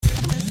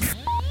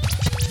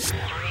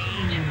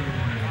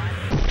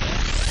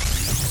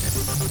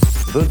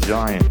The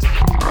Giant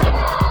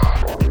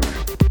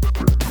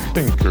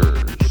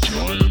Thinkers.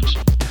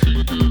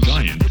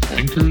 Giant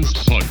Thinkers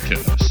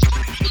Podcast.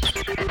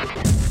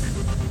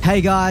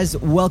 Hey guys,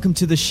 welcome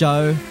to the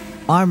show.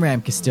 I'm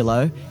Ram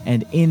Castillo,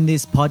 and in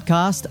this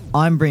podcast,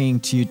 I'm bringing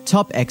to you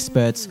top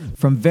experts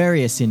from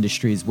various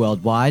industries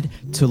worldwide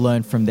to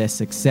learn from their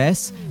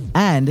success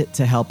and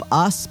to help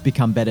us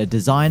become better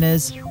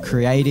designers,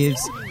 creatives,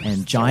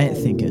 and giant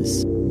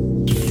thinkers.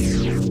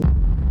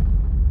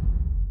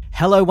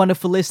 Hello,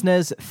 wonderful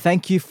listeners.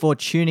 Thank you for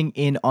tuning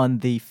in on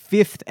the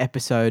 5th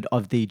episode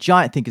of the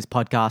Giant Thinkers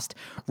podcast.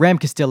 Ram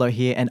Castillo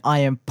here, and I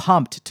am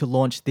pumped to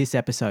launch this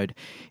episode.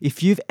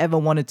 If you've ever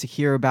wanted to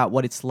hear about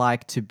what it's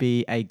like to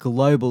be a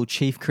global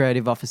chief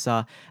creative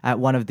officer at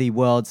one of the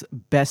world's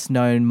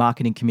best-known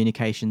marketing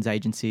communications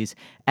agencies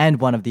and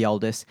one of the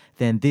oldest,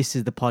 then this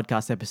is the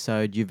podcast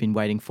episode you've been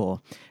waiting for.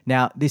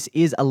 Now, this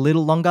is a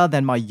little longer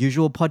than my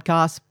usual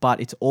podcast,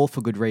 but it's all for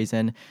good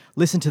reason.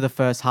 Listen to the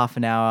first half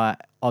an hour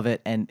of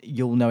it and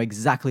you'll know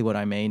exactly what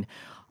I mean.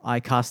 I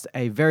cast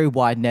a very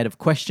wide net of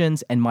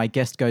questions and my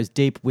guest goes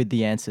deep with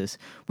the answers.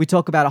 We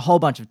talk about a whole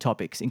bunch of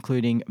topics,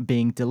 including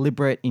being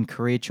deliberate in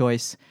career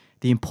choice,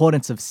 the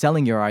importance of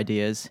selling your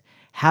ideas,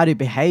 how to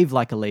behave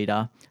like a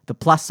leader, the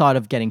plus side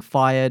of getting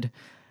fired,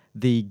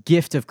 the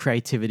gift of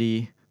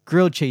creativity,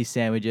 grilled cheese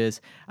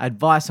sandwiches,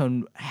 advice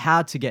on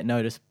how to get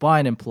noticed by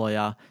an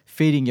employer,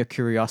 feeding your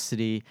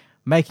curiosity,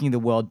 making the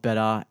world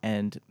better,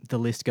 and the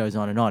list goes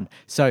on and on.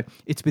 So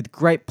it's with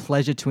great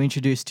pleasure to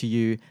introduce to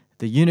you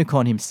the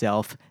unicorn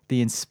himself,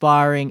 the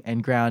inspiring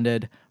and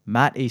grounded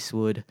Matt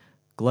Eastwood,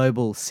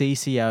 Global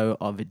CCO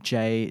of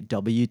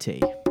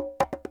JWT.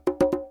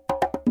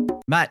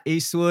 Matt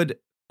Eastwood,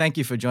 thank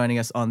you for joining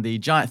us on the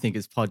Giant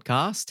Thinkers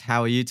podcast.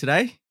 How are you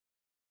today?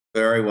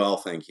 Very well,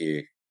 thank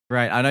you.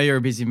 Great. I know you're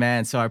a busy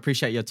man, so I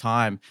appreciate your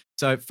time.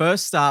 So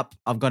first up,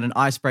 I've got an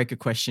icebreaker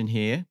question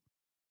here.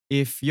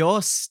 If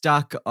you're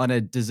stuck on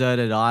a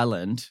deserted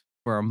island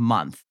for a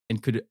month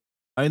and could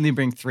only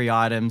bring 3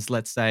 items,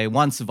 let's say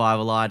one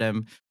survival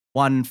item,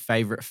 one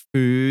favorite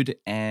food,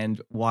 and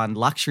one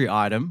luxury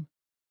item,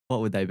 what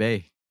would they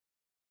be?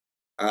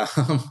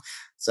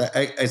 So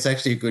it's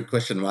actually a good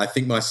question. I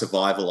think my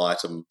survival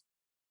item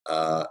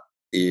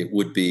it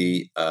would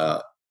be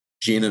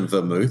gin and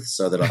vermouth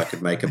so that I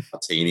could make a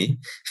martini.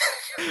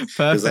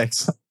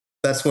 Perfect.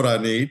 That's what I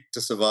need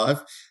to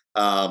survive.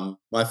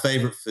 My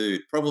favorite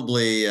food,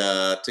 probably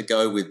to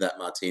go with that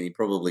martini,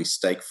 probably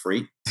steak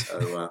frite.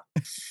 So,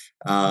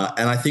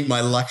 and I think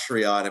my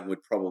luxury item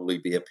would probably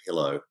be a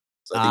pillow.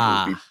 So I think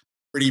it would be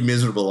pretty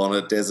miserable on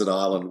a desert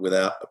island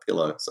without a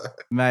pillow. So,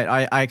 mate,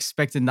 I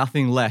expected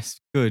nothing less.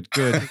 Good.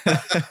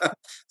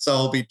 So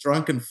I'll be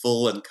drunk and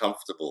full and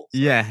comfortable. So,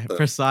 yeah,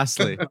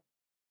 precisely.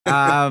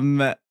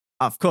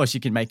 Of course, you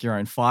can make your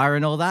own fire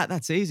and all that.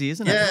 That's easy,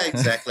 isn't it? Yeah,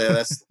 exactly.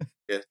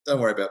 Don't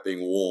worry about being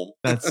warm.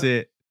 That's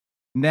it.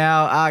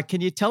 Now, can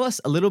you tell us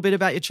a little bit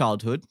about your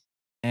childhood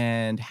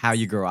and how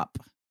you grew up?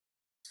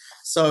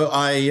 So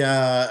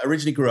I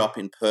originally grew up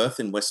in Perth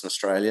in Western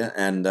Australia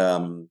and,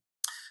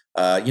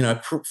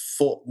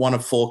 one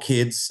of 4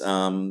 kids.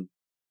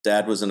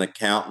 Dad was an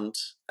accountant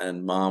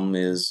and mum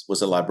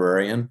was a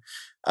librarian.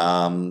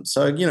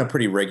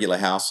 Pretty regular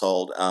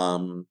household.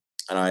 And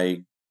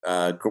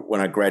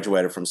when I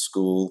graduated from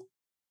school,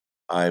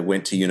 I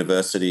went to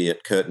university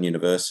at Curtin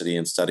University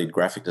and studied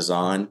graphic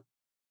design.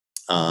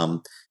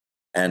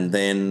 And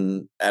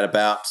then at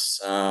about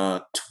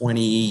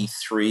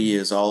 23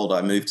 years old,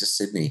 I moved to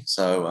Sydney.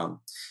 So,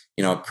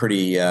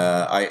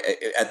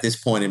 at this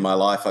point in my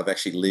life, I've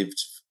actually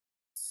lived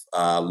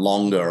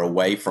longer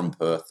away from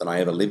Perth than I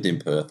ever lived in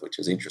Perth, which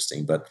is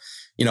interesting. But,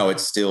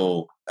 it's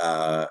still,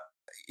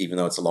 even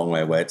though it's a long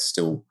way away, it's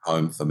still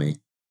home for me.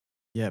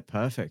 Yeah,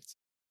 perfect.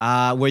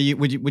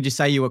 Would you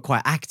say you were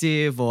quite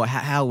active, or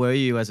how were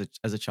you as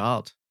a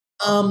child?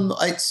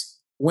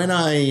 When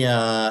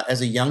I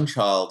as a young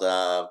child,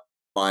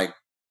 my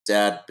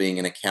dad, being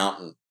an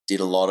accountant, did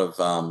a lot of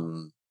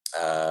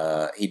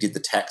he did the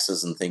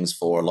taxes and things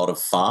for a lot of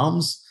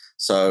farms.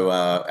 So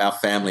our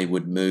family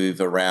would move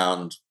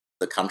around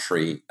the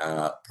country.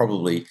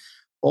 Probably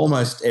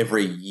almost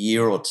every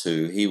year or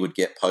two, he would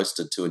get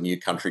posted to a new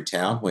country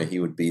town where he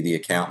would be the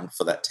accountant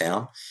for that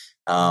town.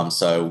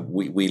 So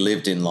we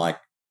lived in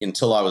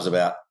until I was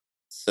about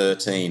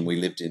 13, we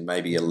lived in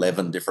maybe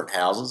 11 different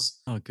houses.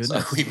 Oh,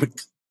 goodness. So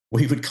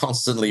we would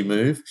constantly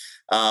move.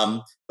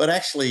 But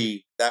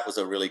actually, that was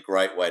a really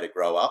great way to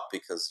grow up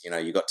because,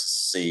 you got to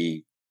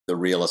see the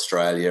real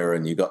Australia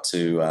and you got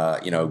to,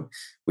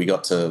 we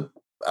got to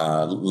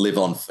live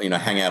on,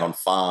 hang out on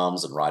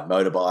farms and ride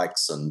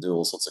motorbikes and do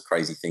all sorts of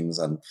crazy things.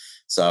 And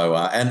so,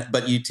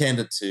 but you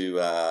tended to,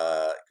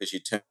 because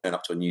you turn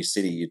up to a new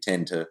city, you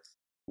tend to,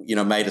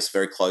 made us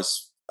very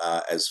close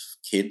as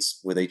kids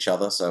with each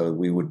other. So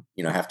we would,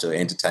 have to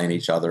entertain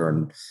each other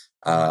and,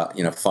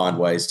 find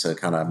ways to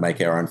kind of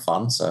make our own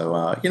fun.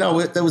 So,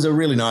 there was a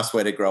really nice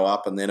way to grow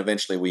up. And then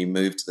eventually we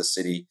moved to the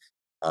city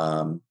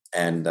and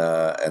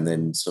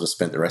then sort of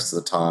spent the rest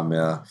of the time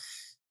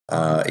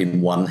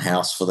in one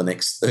house for the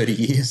next 30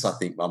 years. I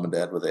think mum and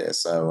dad were there.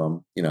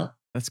 So,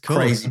 That's cool.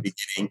 crazy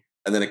beginning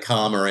and then a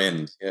calmer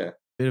end. Yeah.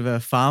 Bit of a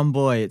farm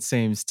boy, it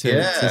seems,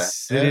 to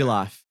city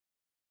life.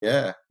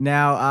 Yeah.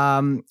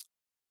 Now,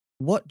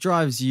 what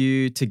drives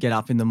you to get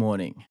up in the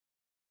morning?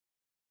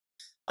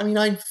 I mean,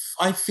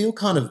 I feel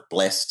kind of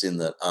blessed in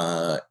that,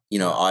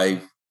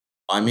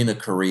 I'm in a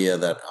career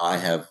that I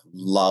have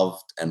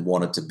loved and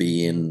wanted to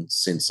be in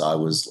since I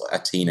was a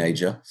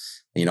teenager.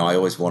 I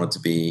always wanted to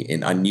be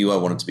in, I knew I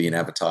wanted to be in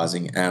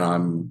advertising, and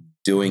I'm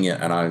doing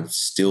it, and I'm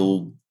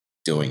still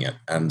doing it.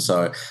 And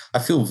so I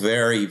feel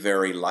very,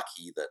 very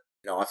lucky that,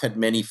 I've had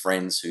many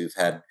friends who've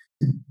had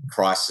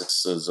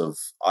crises of,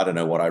 I don't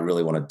know what I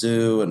really want to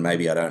do, and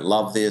maybe I don't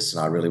love this,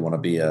 and I really want to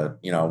be I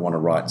want to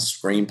write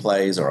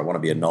screenplays, or I want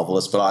to be a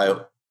novelist,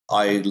 but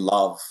I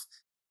love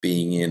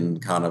being in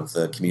kind of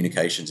the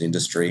communications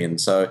industry. And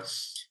so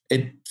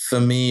for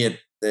me,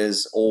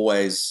 there's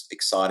always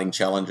exciting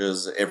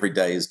challenges. Every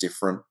day is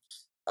different.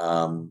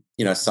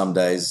 Some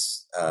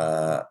days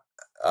are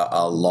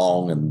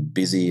long and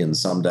busy, and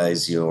some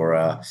days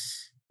you're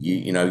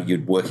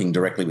working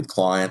directly with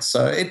clients.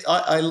 So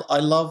I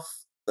love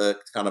the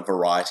kind of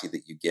variety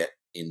that you get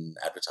in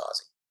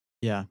advertising.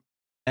 Yeah.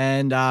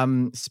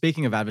 And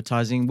speaking of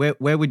advertising,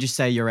 where would you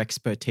say your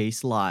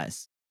expertise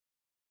lies?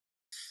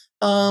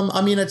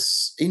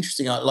 It's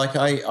interesting.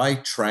 I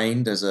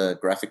trained as a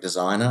graphic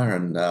designer,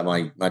 and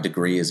my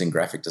degree is in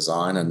graphic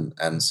design,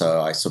 and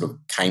so I sort of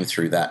came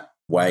through that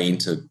way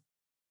into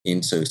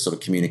sort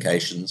of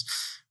communications.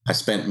 I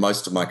spent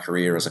most of my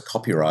career as a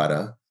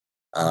copywriter,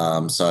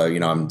 so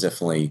I'm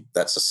definitely,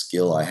 that's a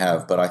skill I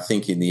have. But I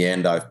think in the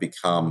end, I've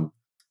become,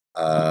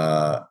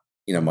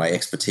 my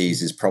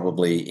expertise is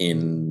probably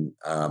in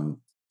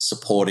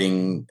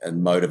supporting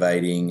and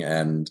motivating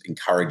and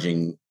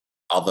encouraging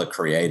other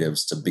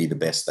creatives to be the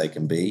best they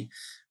can be,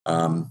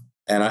 and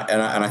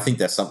I think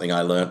that's something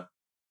I learned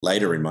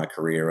later in my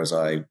career as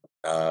I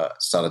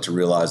started to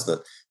realize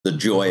that the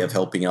joy of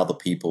helping other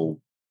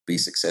people be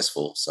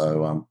successful.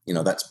 So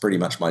that's pretty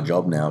much my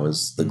job now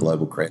as the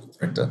global creative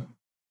director.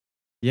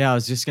 Yeah, I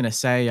was just gonna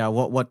say,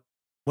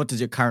 what does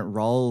your current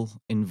role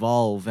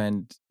involve?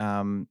 And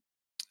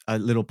a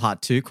little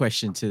part 2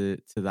 question to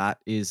that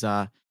is,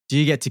 do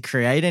you get to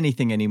create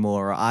anything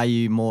anymore, or are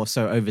you more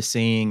so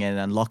overseeing and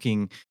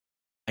unlocking,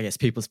 I guess,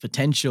 people's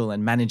potential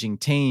and managing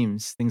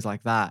teams, things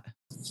like that?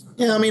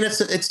 Yeah, I mean,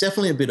 it's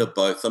definitely a bit of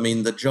both. I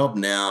mean, the job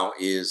now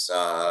is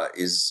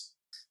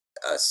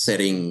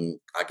setting,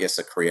 I guess,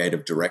 a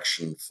creative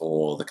direction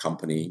for the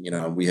company.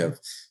 We have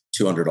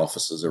 200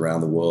 offices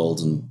around the world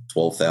and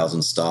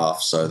 12,000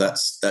 staff, so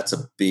that's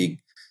a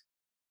big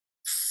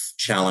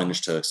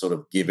challenge to sort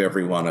of give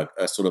everyone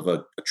a sort of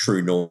a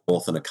true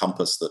north and a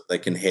compass that they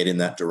can head in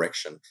that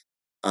direction.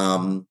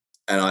 And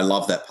I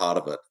love that part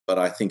of it. But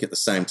I think at the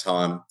same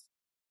time,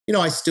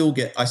 I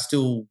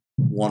still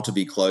want to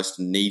be close,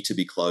 need to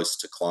be close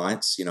to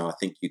clients. I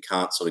think you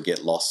can't sort of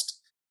get lost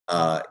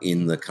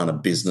in the kind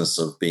of business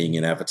of being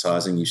in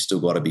advertising. You've still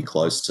got to be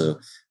close to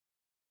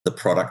the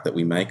product that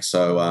we make.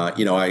 So,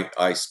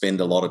 I spend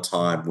a lot of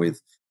time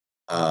with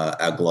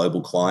our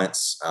global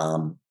clients,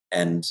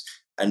 and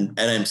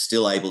I'm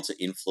still able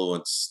to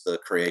influence the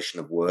creation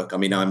of work. I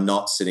mean, I'm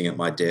not sitting at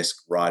my desk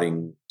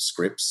writing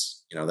scripts.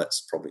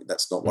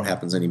 That's not what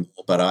happens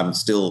anymore. But I'm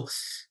still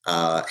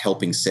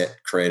helping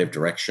set creative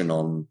direction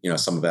on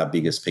some of our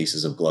biggest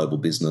pieces of global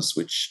business,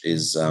 which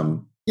is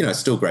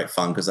still great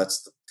fun, because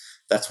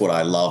that's what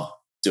I love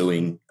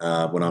doing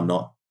when I'm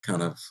not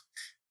kind of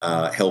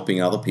helping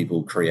other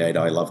people create.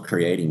 I love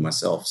creating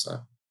myself.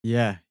 So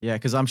yeah,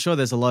 because I'm sure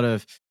there's a lot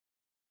of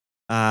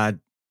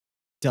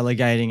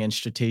delegating and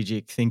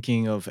strategic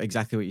thinking of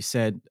exactly what you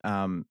said,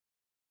 the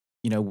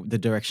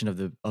direction of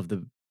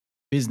the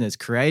business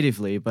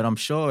creatively, but I'm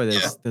sure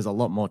there's a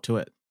lot more to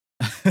it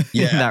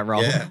in that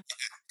role.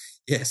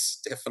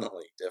 Yes,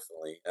 definitely.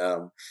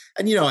 And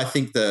I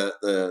think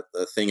the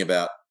thing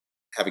about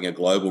having a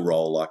global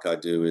role like I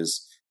do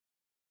is,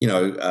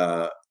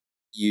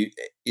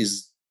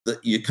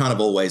 you're kind of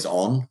always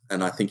on,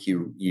 and I think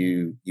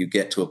you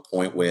get to a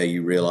point where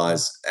you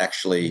realize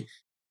actually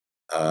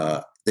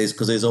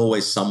there's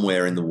always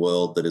somewhere in the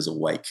world that is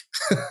awake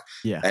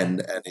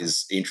and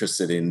is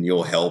interested in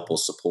your help or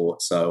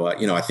support. So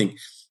I think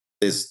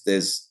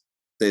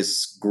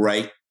there's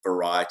great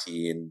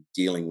variety in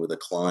dealing with a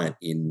client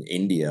in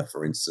India,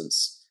 for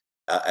instance,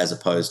 as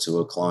opposed to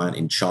a client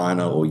in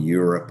China or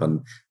Europe,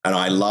 and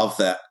I love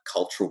that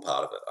cultural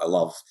part of it. I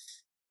love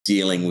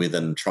dealing with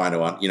and trying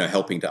to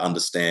helping to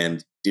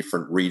understand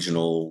different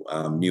regional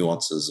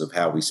nuances of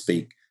how we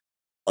speak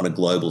on a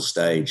global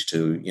stage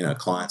to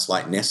clients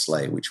like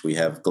Nestle, which we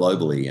have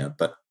globally.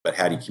 But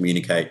how do you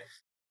communicate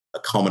a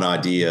common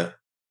idea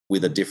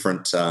with a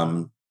different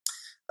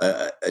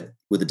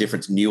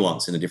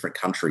nuance in a different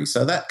country?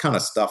 So that kind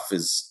of stuff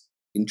is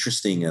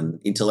interesting and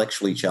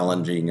intellectually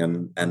challenging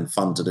and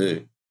fun to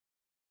do.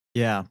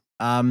 Yeah,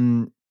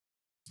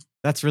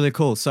 that's really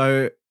cool.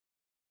 So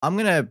I'm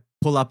gonna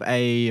pull up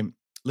a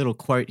little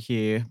quote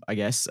here, I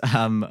guess,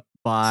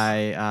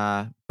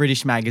 by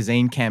British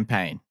Magazine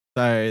campaign.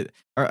 So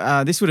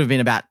this would have been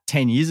about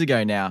 10 years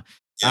ago now.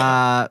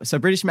 So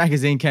British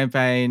Magazine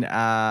Campaign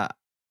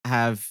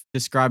have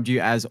described you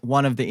as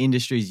one of the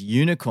industry's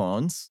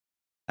unicorns,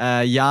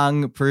 a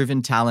young,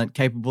 proven talent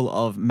capable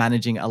of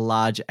managing a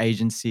large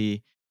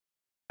agency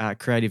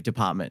creative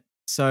department.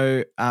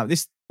 So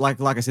this, like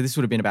I said, this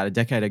would have been about a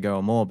decade ago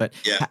or more. But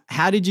Yeah.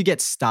 how did you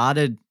get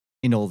started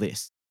in all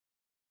this?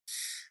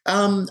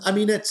 I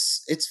mean,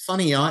 it's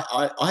funny.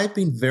 I've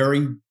been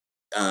very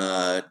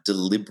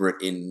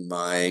deliberate in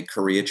my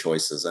career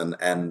choices, and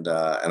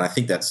I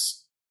think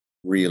that's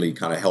really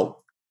kind of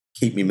helped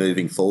keep me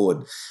moving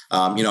forward.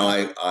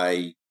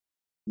 I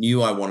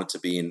knew I wanted to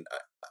be in.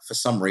 For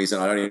some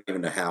reason, I don't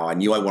even know how. I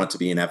knew I wanted to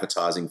be in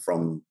advertising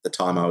from the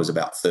time I was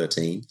about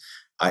 13.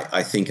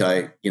 I think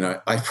I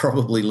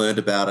probably learned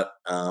about it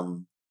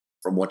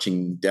from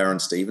watching Darren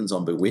Stevens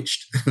on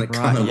Bewitched. And it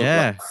kind of looked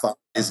like a fun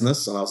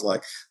business, and I was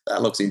like,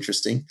 that looks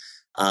interesting.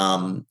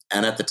 And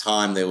at the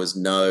time, there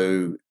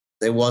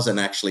wasn't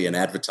actually an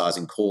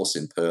advertising course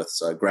in Perth,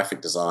 so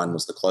graphic design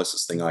was the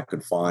closest thing I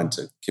could find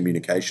to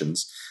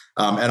communications.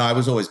 And I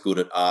was always good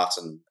at art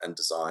and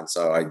design,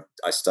 so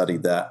I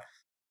studied that.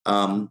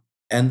 And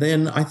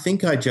then I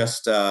think I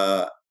just,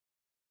 I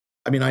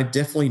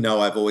definitely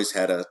know I've always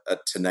had a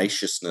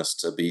tenaciousness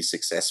to be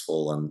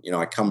successful. And,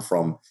 I come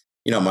from,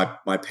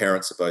 my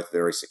parents are both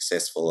very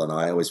successful, and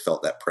I always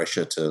felt that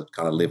pressure to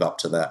kind of live up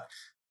to that,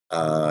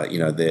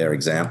 their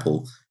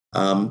example.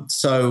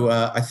 So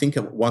I think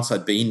once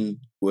I'd been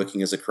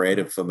working as a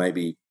creative for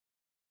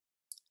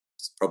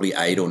probably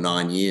 8 or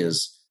 9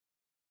 years,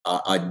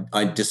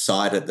 I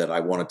decided that I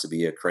wanted to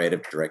be a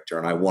creative director,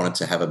 and I wanted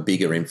to have a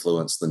bigger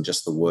influence than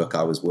just the work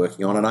I was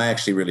working on. And I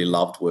actually really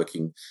loved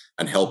working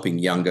and helping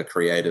younger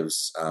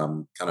creatives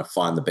kind of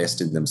find the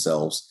best in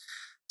themselves.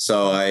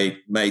 So I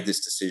made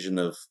this decision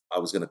of I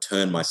was going to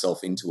turn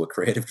myself into a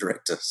creative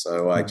director.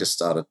 So I just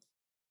started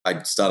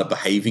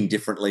behaving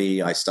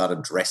differently. I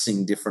started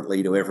dressing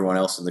differently to everyone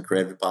else in the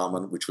creative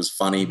department, which was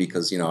funny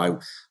because,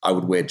 I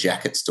would wear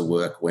jackets to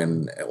work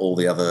when all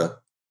the other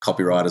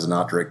copywriters and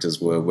art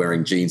directors were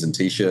wearing jeans and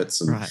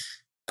T-shirts. And,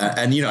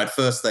 at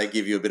first they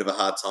give you a bit of a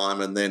hard time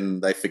and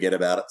then they forget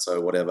about it.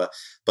 So whatever.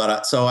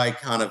 But so I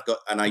kind of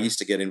I used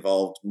to get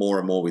involved more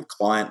and more with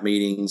client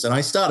meetings, and I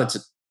started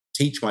to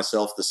teach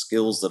myself the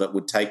skills that it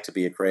would take to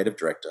be a creative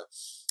director.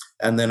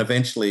 And then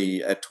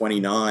eventually at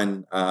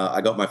 29,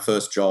 I got my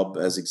first job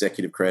as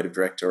executive creative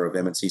director of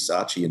M&C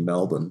Saatchi in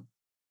Melbourne.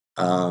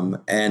 I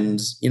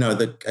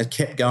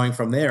kept going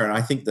from there. And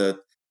I think the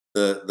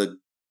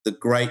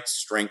great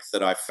strength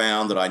that I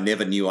found that I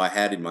never knew I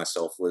had in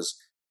myself was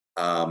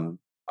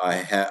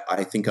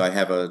I think I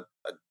have a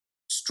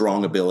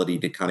strong ability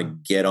to kind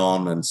of get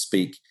on and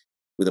speak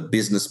with a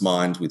business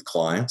mind with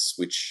clients,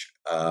 which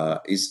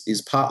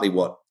is partly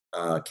what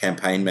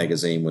Campaign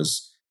magazine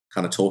was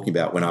kind of talking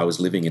about when I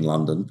was living in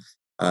London,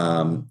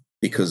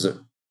 because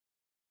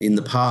in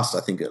the past,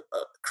 I think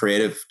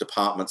creative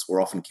departments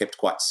were often kept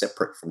quite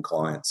separate from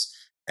clients,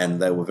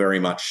 and they were very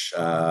much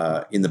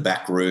in the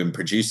back room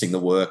producing the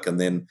work,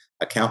 and then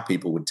account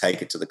people would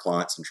take it to the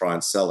clients and try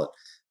and sell it.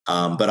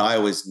 But I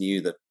always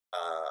knew that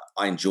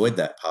I enjoyed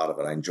that part of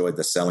it. I enjoyed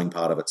the selling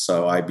part of it.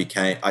 So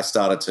I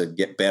started to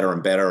get better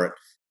and better at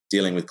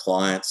dealing with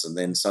clients, and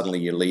then suddenly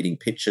you're leading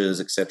pitches,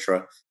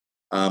 etc.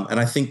 And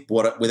I think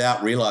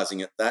without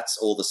realizing it, that's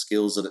all the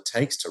skills that it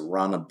takes to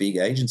run a big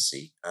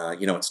agency.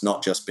 It's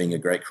not just being a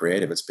great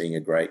creative; it's being a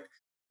great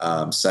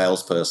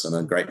salesperson,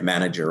 a great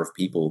manager of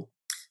people.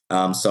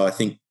 So I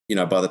think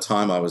by the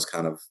time I was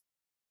kind of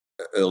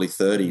early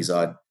 30s,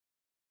 I'd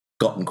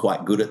gotten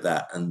quite good at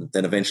that. And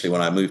then eventually,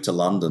 when I moved to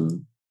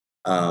London,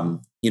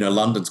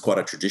 London's quite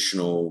a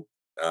traditional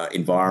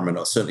environment,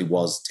 or certainly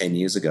was 10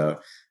 years ago.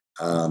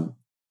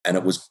 And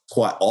it was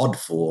quite odd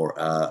for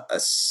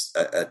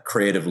a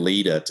creative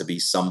leader to be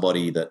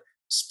somebody that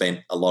spent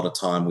a lot of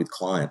time with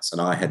clients.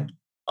 And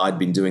I'd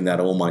been doing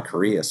that all my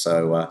career.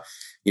 So,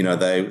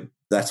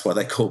 that's why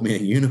they called me a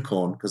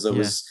unicorn, because it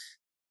was,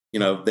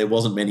 there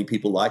wasn't many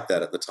people like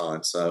that at the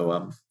time.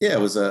 So, it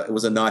was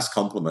a nice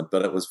compliment,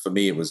 but for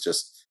me, it was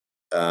just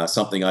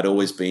something I'd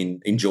always been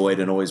enjoyed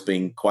and always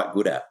been quite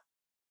good at.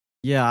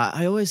 Yeah,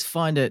 I always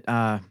find it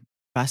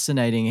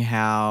fascinating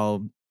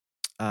how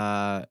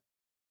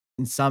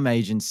in some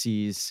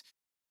agencies,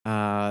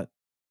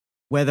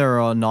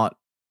 whether or not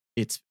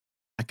it's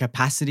a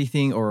capacity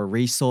thing or a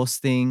resource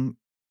thing,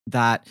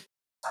 that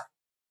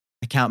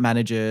account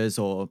managers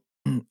or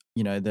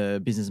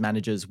the business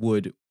managers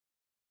would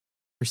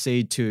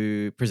proceed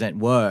to present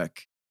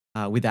work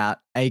without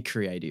a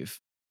creative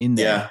in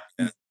there.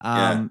 Yeah.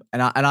 And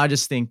I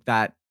just think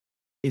that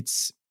it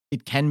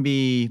can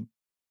be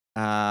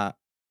a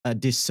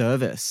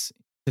disservice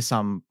to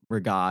some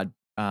regard,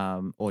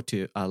 or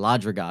to a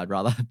large regard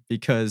rather,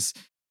 because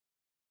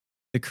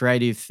the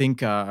creative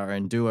thinker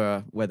and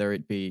doer, whether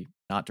it be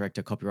art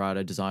director,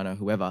 copywriter, designer,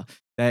 whoever,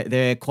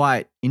 they're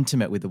quite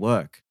intimate with the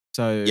work.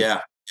 So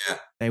yeah,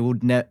 they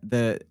would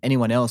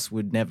anyone else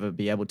would never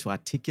be able to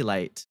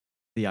articulate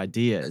the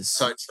ideas.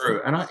 So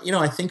true. And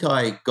I think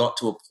I got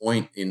to a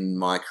point in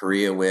my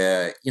career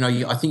where,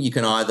 I think you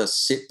can either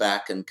sit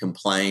back and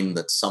complain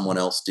that someone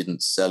else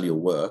didn't sell your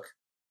work.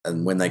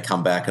 And when they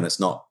come back and it's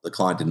not, the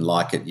client didn't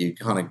like it, you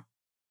kind of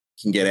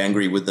can get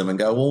angry with them and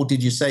go, well,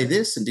 did you say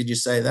this? And did you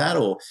say that?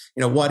 Or,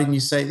 why didn't you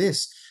say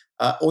this?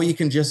 Or you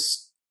can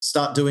just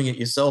start doing it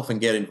yourself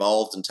and get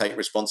involved and take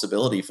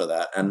responsibility for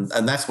that. And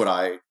that's what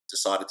I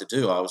decided to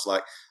do. I was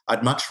like,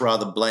 I'd much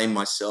rather blame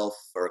myself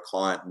for a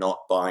client not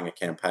buying a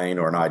campaign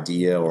or an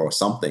idea or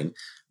something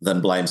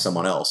than blame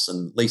someone else.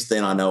 And at least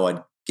then I know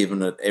I'd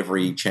given it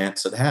every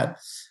chance it had.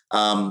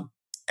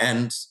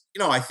 And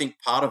I think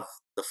part of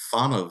the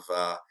fun of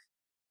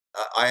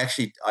I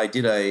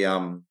did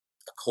a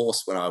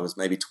course when I was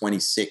maybe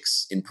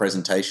 26 in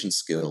presentation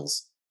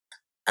skills,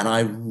 and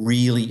I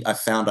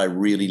found I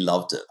really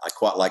loved it. I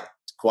quite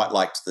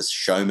liked the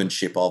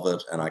showmanship of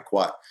it, and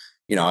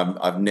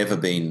I've never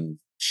been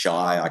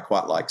shy. I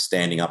quite like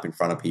standing up in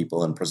front of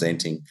people and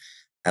presenting.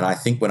 And I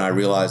think when I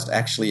realized,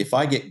 actually, if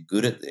I get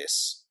good at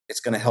this, it's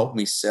going to help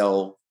me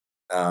sell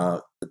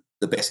the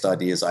best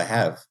ideas I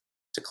have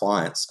to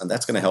clients, and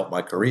that's going to help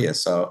my career.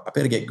 So I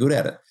better get good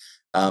at it.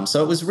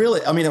 So it was really,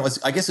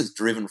 I guess it's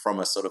driven from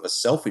a sort of a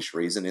selfish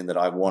reason in that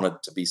I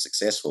wanted to be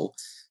successful.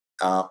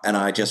 And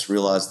I just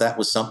realized that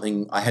was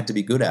something I had to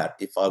be good at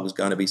if I was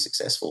going to be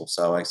successful.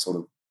 So I sort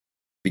of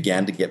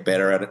began to get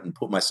better at it and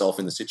put myself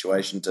in the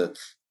situation to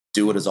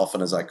do it as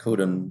often as I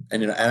could. And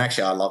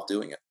actually I love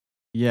doing it.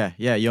 Yeah.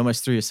 You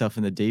almost threw yourself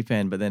in the deep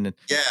end, but then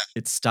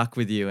it stuck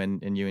with you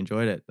and you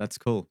enjoyed it. That's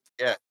cool.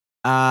 Yeah.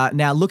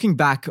 Now, looking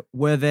back,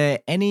 were there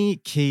any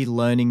key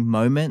learning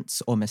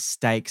moments or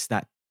mistakes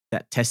that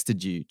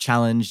tested you,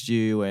 challenged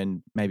you,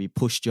 and maybe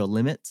pushed your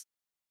limits?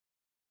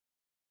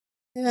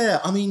 Yeah,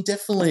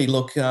 definitely.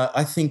 Look,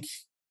 I think,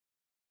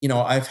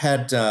 I've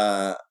had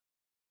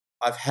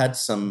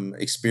some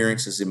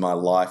experiences in my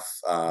life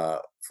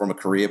from a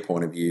career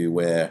point of view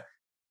where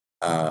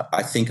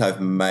I think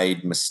I've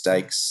made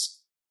mistakes,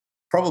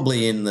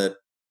 probably in the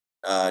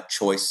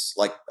choice.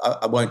 Like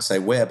I won't say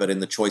where, but in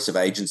the choice of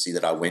agency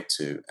that I went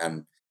to.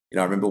 And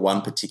I remember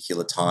one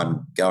particular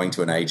time going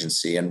to an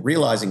agency and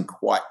realizing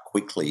quite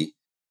quickly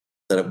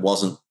that it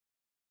wasn't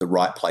the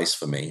right place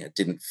for me. It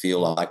didn't feel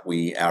like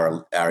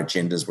our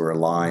agendas were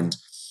aligned.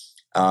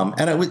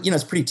 And it was,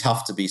 it's pretty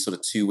tough to be sort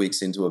of 2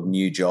 weeks into a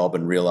new job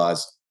and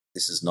realize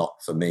this is not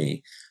for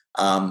me.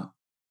 But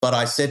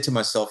I said to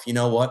myself, you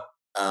know what?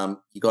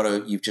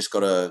 You've just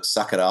got to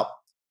suck it up.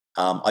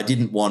 I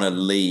didn't want to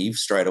leave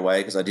straight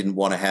away because I didn't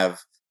want to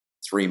have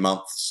 3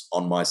 months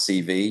on my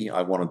CV.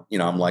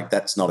 I'm like,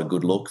 that's not a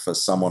good look for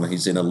someone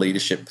who's in a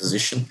leadership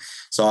position.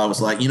 So I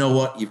was like, you know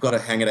what? You've got to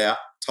hang it out,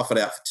 tough it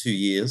out for 2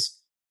 years.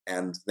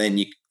 And then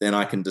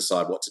I can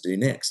decide what to do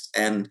next.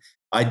 And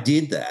I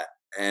did that.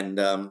 And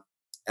I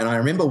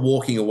remember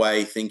walking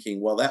away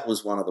thinking, well, that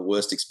was one of the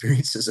worst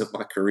experiences of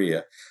my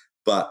career.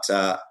 But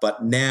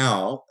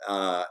now,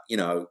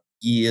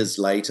 years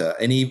later,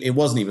 and it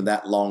wasn't even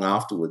that long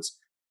afterwards,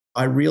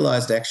 I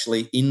realized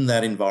actually in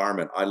that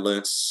environment, I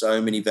learned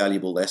so many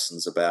valuable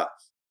lessons about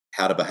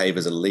how to behave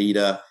as a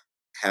leader,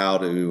 how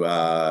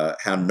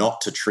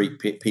not to treat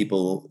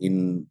people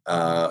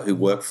who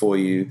work for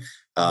you,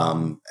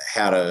 how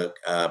to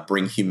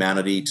bring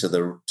humanity to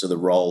the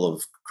role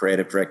of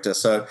creative director.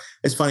 So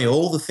it's funny,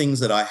 all the things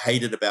that I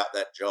hated about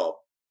that job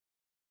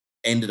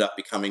ended up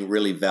becoming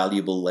really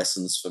valuable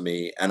lessons for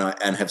me,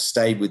 and have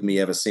stayed with me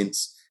ever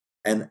since,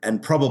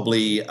 and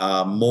probably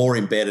more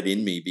embedded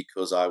in me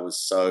because I was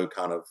so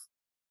kind of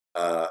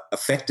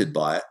affected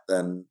by it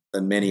than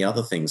many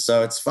other things.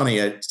 So it's funny,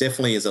 it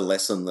definitely is a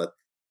lesson that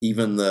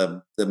even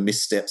the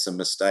missteps and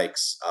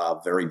mistakes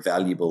are very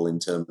valuable in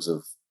terms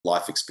of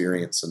life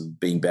experience and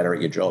being better at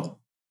your job.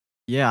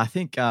 Yeah, I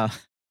think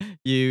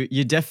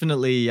you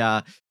definitely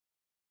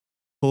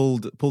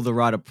pulled the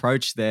right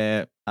approach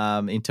there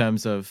in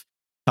terms of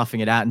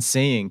toughing it out and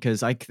seeing,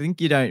 because I think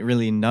you don't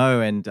really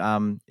know, and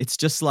it's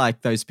just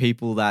like those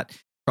people that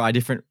try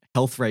different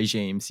health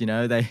regimes.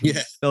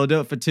 They'll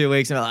do it for 2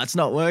 weeks and it's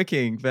not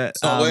working. But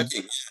it's not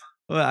working.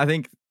 Well, I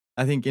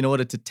think in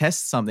order to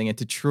test something and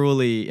to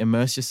truly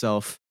immerse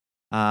yourself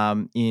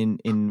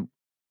in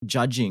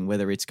judging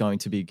whether it's going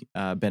to be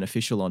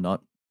beneficial or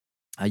not,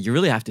 you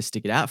really have to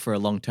stick it out for a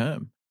long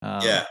term.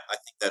 Yeah, I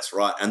think that's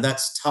right, and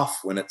that's tough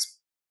when it's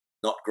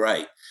not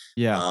great.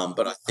 Yeah,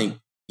 but I think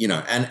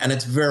and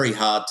it's very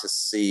hard to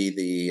see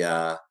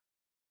the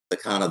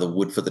kind of the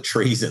wood for the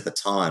trees at the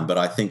time. But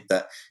I think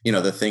that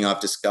the thing I've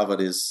discovered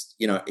is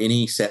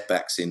any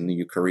setbacks in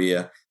your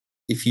career,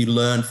 if you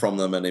learn from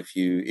them and if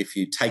you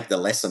take the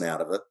lesson out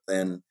of it,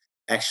 then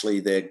actually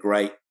they're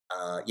great.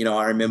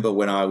 I remember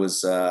when I was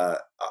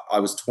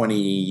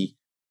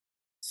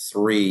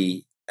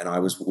 23 and I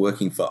was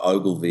working for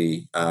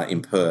Ogilvy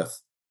in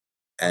Perth,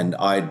 and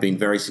I'd been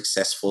very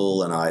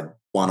successful and I'd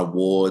won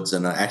awards,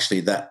 and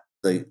actually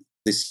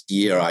this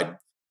year I'd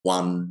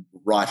won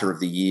Writer of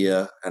the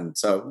Year, and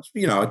so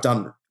I'd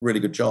done a really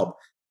good job,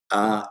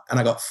 and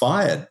I got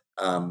fired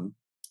from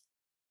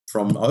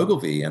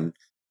Ogilvy, and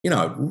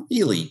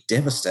really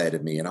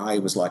devastated me. And I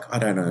was like, I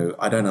don't know,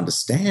 I don't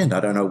understand. I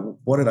don't know,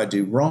 what did I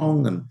do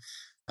wrong?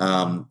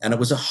 And it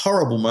was a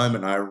horrible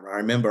moment. I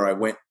remember I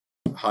went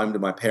home to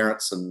my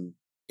parents and,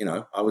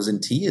 I was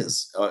in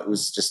tears. It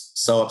was just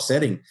so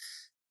upsetting.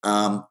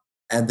 And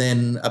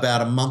then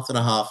about a month and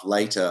a half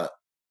later,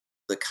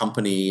 the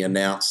company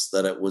announced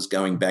that it was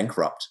going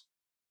bankrupt.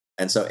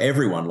 And so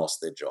everyone lost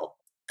their job.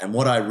 And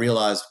what I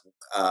realized,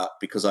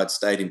 because I'd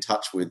stayed in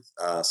touch with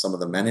some of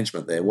the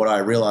management there, what I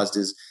realized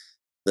is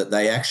that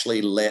they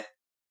actually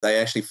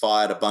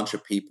fired a bunch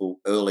of people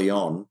early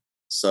on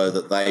so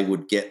that they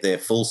would get their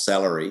full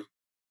salary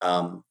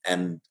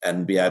and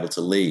be able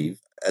to leave,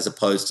 as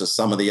opposed to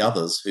some of the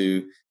others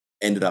who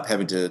ended up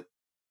having to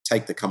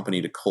take the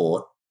company to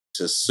court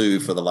to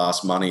sue for the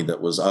last money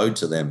that was owed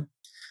to them.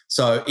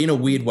 So in a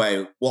weird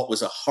way, what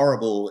was a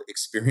horrible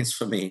experience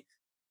for me,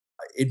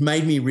 it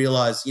made me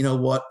realize,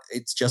 what,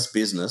 it's just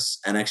business,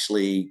 and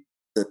actually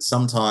that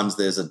sometimes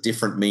there's a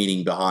different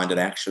meaning behind an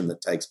action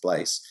that takes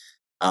place.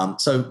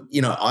 So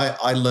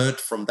I learned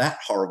from that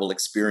horrible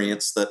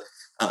experience that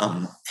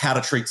how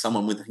to treat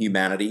someone with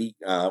humanity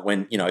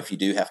when, if you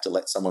do have to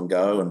let someone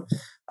go,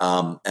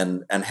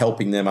 and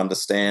helping them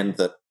understand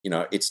that,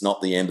 it's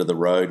not the end of the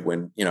road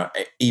when,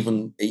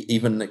 even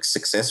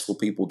successful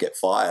people get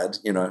fired,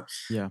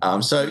 Yeah.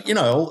 So,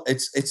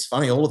 it's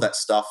funny, all of that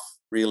stuff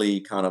really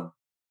kind of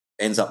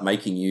ends up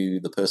making you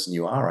the person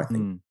you are, I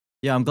think.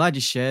 Yeah, I'm glad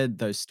you shared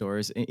those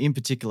stories. In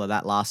particular,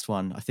 that last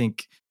one. I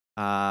think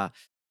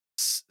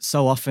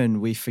so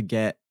often we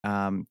forget.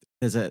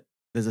 There's a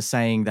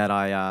saying that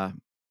I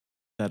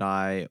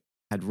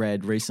had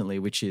read recently,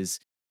 which is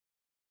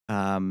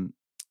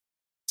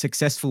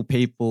successful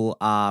people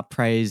are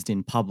praised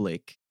in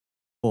public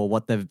for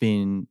what they've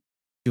been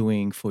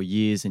doing for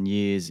years and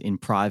years in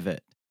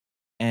private.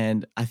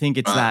 And I think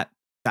it's Right.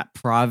 that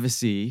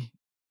privacy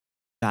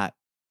that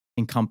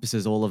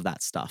encompasses all of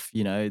that stuff,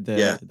 Yeah.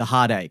 the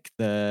heartache,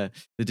 the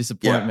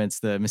disappointments,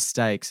 the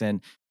mistakes.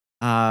 And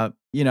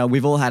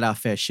we've all had our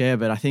fair share,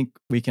 but I think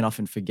we can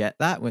often forget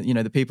that when,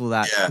 the people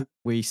that Yeah.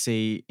 we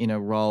see in a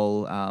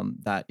role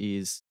that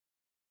is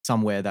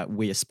somewhere that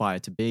we aspire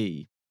to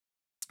be.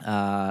 It's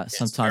very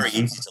Sometimes,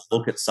 easy to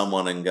look at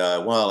someone and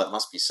go, well, it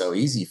must be so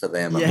easy for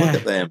them. And look yeah,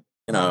 at them,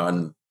 and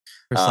um,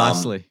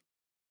 precisely.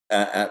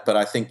 but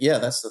I think,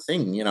 that's the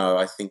thing,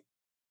 I think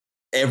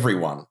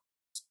everyone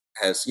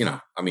has,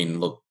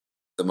 look,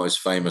 the most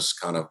famous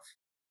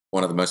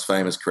one of the most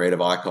famous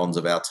creative icons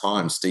of our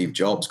time, Steve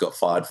Jobs, got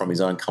fired from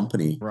his own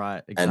company.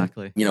 Right, And,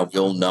 exactly. we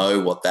all know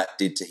what that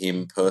did to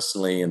him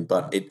personally,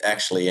 but it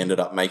actually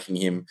ended up making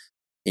him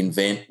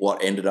invent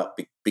what ended up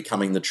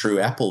becoming the true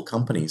Apple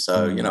company.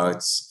 So,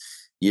 it's,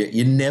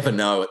 you never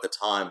know at the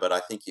time, but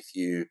I think if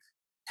you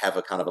have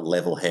a kind of a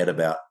level head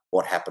about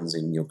what happens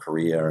in your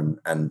career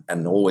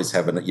and always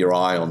have your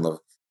eye on the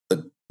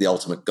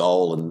ultimate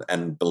goal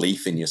and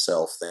belief in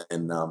yourself,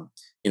 then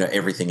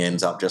everything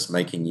ends up just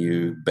making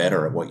you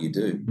better at what you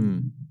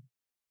do.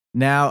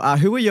 Now,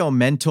 who were your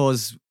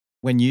mentors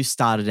when you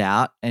started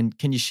out? And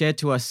can you share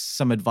to us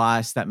some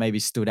advice that maybe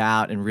stood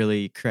out and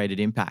really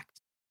created impact?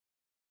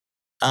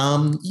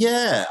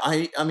 Yeah,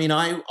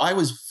 I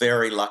was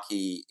very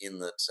lucky in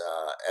that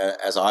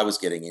as I was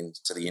getting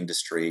into the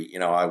industry,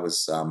 I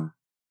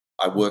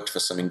worked for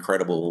some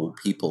incredible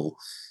people.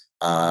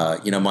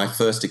 My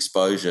first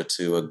exposure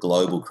to a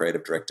global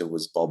creative director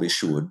was Bob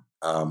Isherwood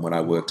when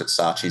I worked at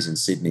Saatchi's in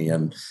Sydney,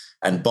 and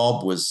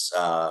Bob was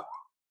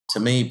to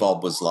me,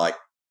 Bob was like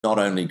not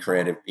only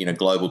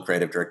global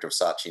creative director of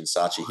Saatchi and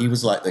Saatchi, he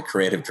was like the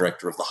creative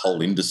director of the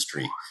whole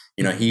industry.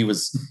 He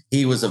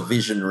was a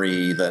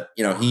visionary that,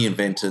 he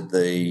invented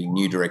the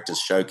New Directors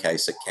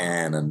Showcase at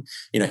Cannes, and,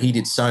 he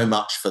did so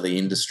much for the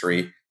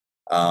industry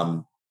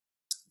that,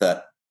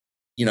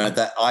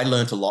 that I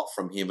learned a lot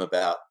from him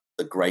about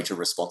the greater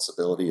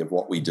responsibility of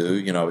what we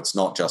do. It's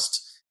not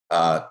just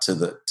to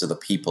the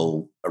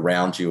people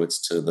around you;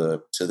 it's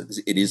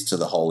it is to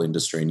the whole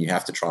industry, and you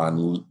have to try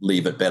and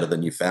leave it better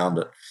than you found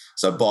it.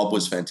 So Bob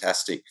was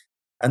fantastic.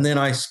 And then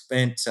I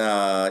spent,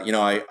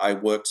 I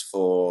worked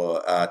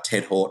for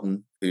Ted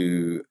Horton,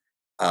 who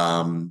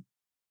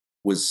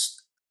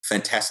was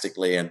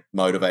fantastically and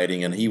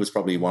motivating, and he was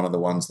probably one of the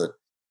ones that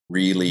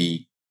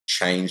really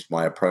changed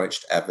my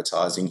approach to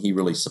advertising. He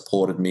really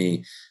supported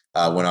me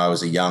when I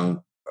was a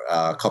young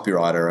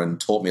copywriter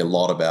and taught me a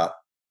lot about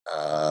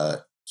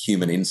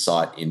human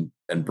insight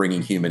and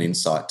bringing human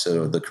insight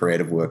to the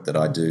creative work that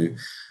I do.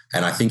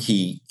 And I think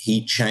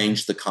he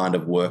changed the kind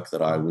of work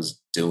that I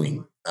was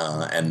doing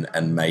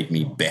and made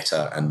me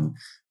better and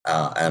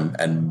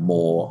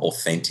more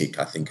authentic,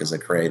 I think, as a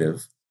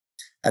creative.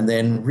 And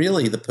then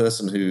really the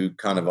person who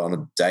kind of on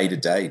a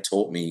day-to-day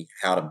taught me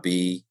how to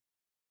be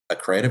a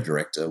creative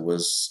director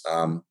was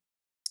Tom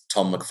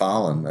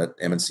McFarlane at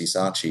M&C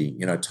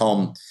Saatchi.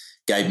 Tom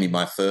gave me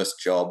my first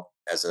job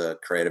as a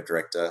creative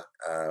director,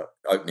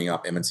 opening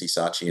up M&C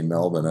Saatchi in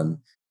Melbourne. And,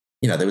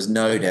 there was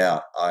no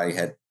doubt I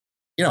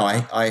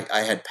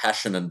had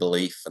passion and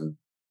belief and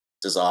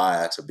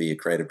desire to be a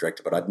creative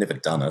director, but I'd never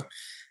done it.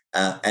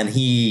 And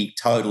he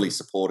totally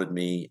supported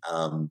me.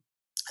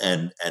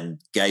 and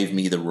gave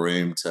me the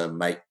room to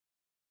make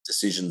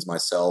decisions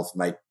myself,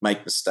 make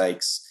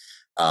mistakes,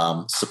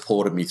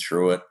 supported me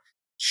through it,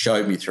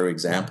 showed me through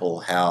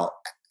example how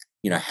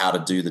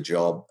to do the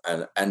job,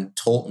 and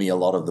taught me a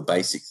lot of the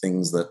basic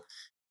things that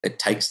it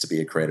takes to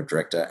be a creative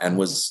director, and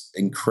was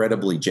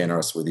incredibly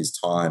generous with his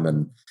time.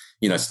 And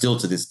still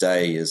to this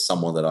day is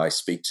someone that I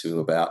speak to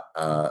about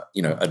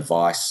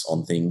advice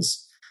on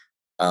things.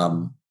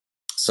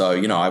 So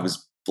I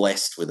was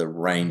blessed with a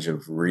range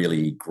of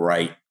really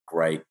great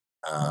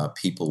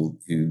people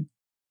who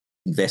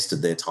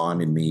invested their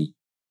time in me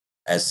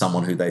as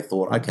someone who they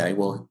thought, okay,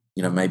 well,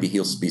 maybe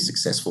he'll be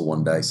successful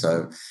one day.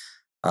 So,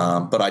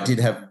 but I did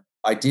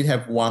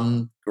have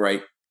one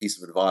great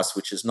piece of advice,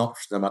 which is not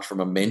so much from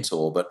a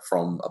mentor, but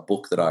from a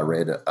book that I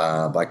read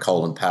by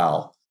Colin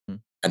Powell.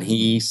 And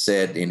he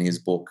said in his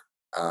book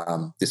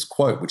this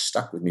quote, which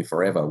stuck with me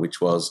forever,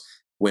 which was,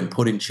 "When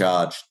put in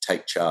charge,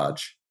 take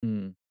charge,"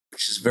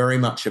 which is very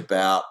much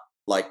about,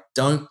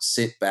 don't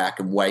sit back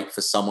and wait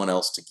for someone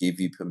else to give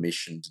you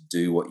permission to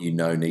do what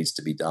needs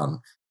to be done.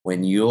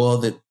 When you're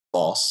the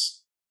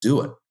boss,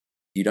 do it.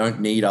 You don't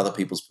need other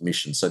people's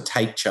permission. So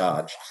take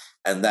charge.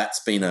 And that's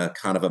been a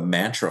kind of a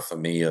mantra for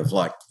me of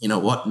what? No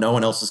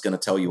one else is going to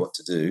tell you what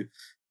to do.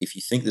 If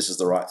you think this is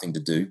the right thing to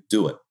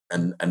do it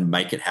and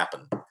make it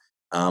happen.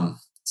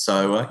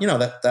 So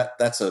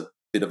that's a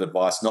bit of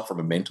advice, not from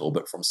a mentor,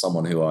 but from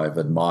someone who I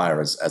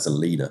admire as a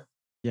leader.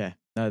 Yeah,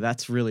 no,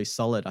 that's really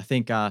solid. I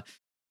think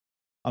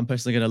I'm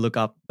personally going to look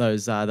up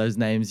those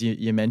names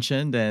you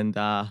mentioned, and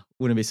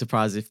wouldn't be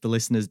surprised if the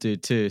listeners do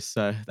too.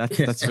 So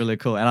that's really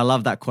cool, and I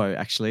love that quote.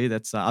 Actually,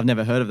 that's I've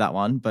never heard of that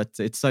one, but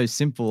it's so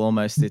simple.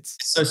 Almost, it's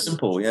so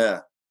simple.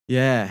 Yeah.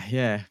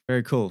 Yeah,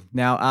 very cool.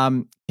 Now,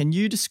 can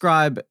you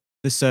describe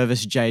the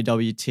service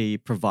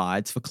JWT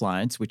provides for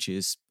clients, which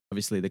is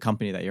obviously the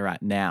company that you're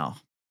at now?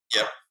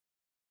 Yep.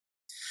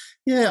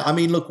 Yeah, I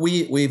mean, look,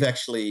 we've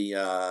actually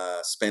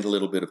spent a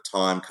little bit of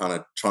time kind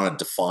of trying to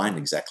define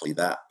exactly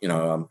that.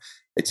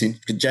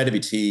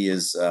 JWT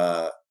is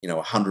a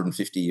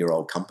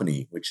 150-year-old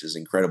company, which is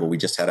incredible. We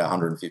just had our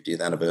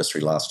 150th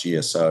anniversary last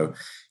year, so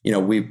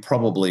we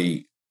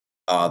probably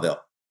are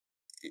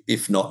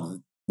if not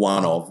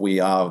we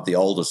are the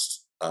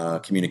oldest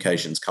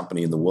communications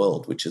company in the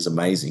world, which is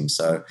amazing.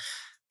 So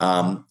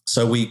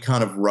we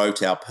kind of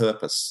wrote our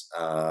purpose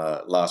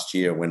last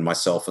year when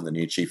myself and the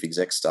new chief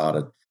exec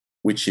started,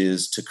 which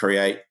is to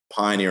create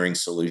pioneering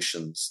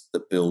solutions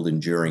that build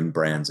enduring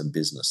brands and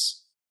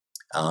business.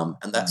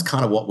 And that's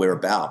kind of what we're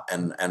about.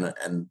 And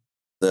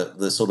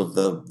the sort of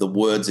the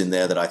words in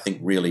there that I think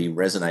really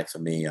resonate for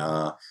me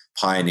are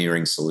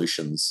pioneering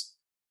solutions.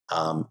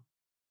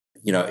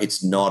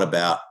 It's not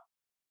about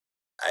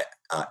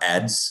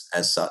ads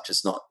as such.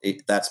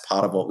 That's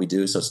part of what we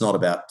do. So it's not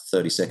about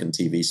 30-second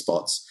TV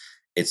spots.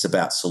 It's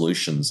about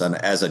solutions. And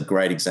as a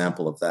great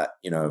example of that,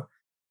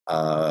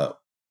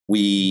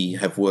 we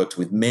have worked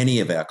with many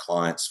of our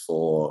clients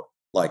for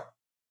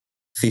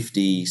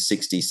 50,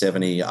 60,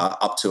 70,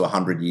 up to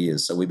 100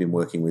 years. So we've been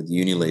working with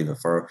Unilever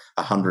for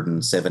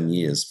 107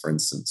 years, for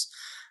instance.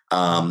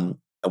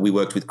 We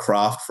worked with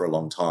Kraft for a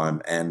long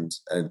time. And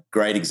a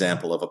great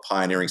example of a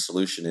pioneering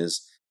solution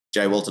is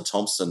J. Walter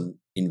Thompson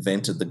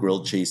invented the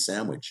grilled cheese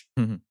sandwich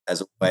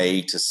as a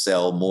way to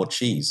sell more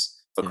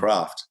cheese for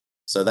Kraft.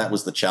 So that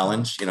was the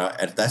challenge,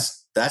 and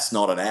that's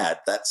not an ad.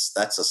 That's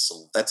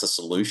a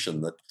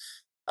solution that,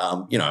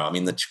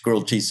 the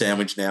grilled cheese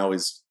sandwich now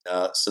is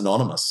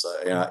synonymous,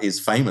 is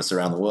famous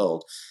around the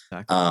world.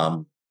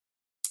 Exactly.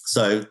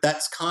 So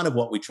that's kind of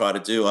what we try to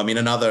do. I mean,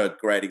 another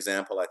great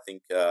example, I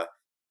think,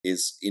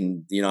 is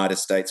in the United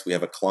States. We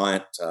have a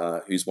client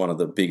who's one of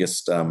the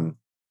biggest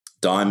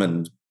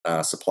diamond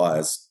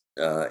suppliers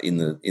in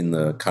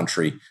the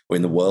country, or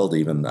in the world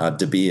even,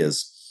 De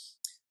Beers.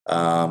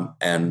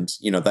 And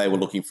they were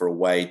looking for a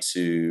way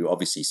to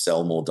obviously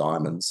sell more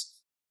diamonds.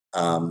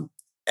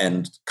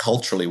 And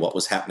culturally, what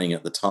was happening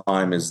at the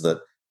time is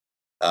that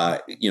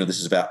this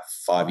is about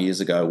 5 years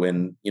ago,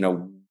 when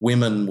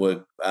women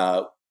were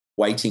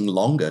waiting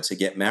longer to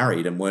get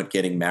married and weren't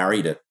getting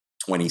married at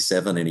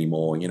 27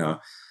 anymore.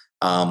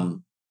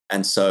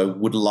 And so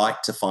would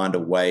like to find a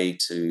way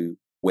to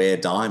wear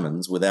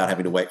diamonds without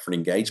having to wait for an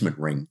engagement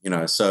ring.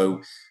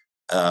 So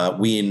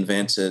we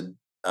invented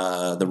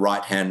the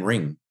right-hand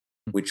ring,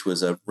 which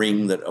was a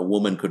ring that a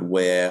woman could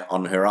wear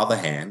on her other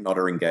hand, not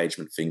her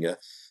engagement finger,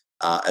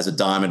 as a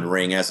diamond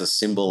ring, as a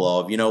symbol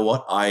of,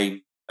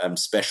 I am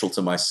special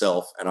to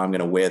myself and I'm going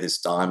to wear this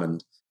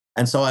diamond.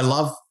 And so I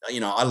love that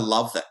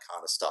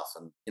kind of stuff.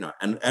 And,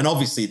 and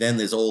obviously then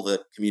there's all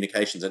the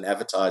communications and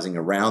advertising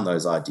around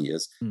those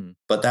ideas.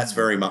 But that's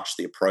very much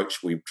the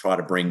approach we try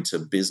to bring to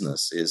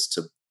business, is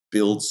to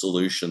build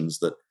solutions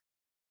that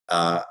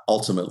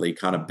ultimately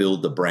kind of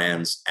build the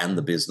brands and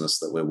the business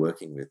that we're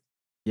working with.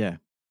 Yeah.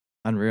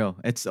 Unreal.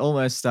 It's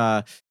almost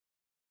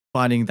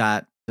finding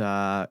that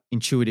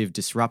intuitive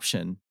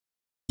disruption.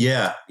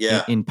 Yeah.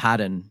 In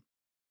pattern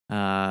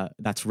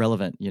that's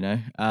relevant,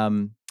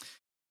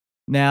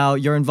 Now,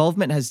 your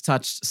involvement has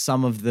touched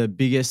some of the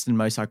biggest and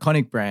most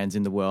iconic brands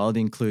in the world,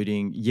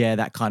 including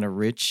That Kind of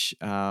Rich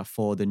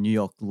for the New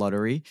York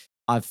Lottery.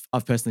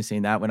 I've personally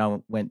seen that when I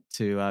went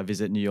to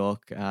visit New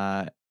York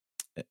a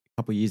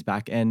couple of years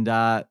back, and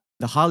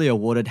the highly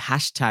awarded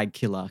hashtag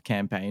killer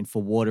campaign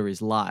for Water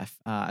is Life,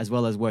 as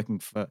well as working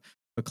for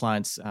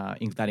clients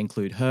that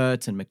include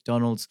Hertz and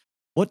McDonald's.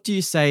 What do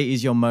you say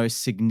is your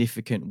most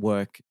significant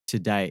work to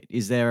date?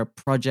 Is there a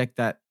project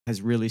that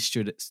has really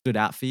stood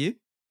out for you?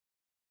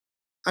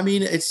 I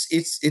mean,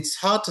 it's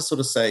hard to sort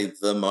of say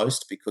the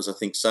most because I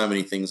think so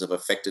many things have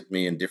affected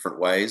me in different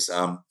ways.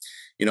 I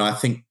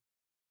think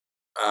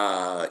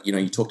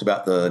you talked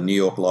about the New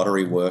York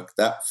Lottery work.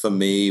 That for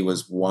me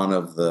was one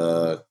of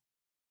the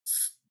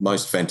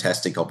most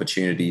fantastic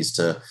opportunities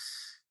to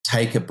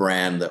take a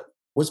brand that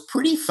was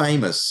pretty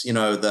famous.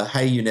 The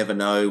Hey You Never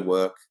Know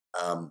work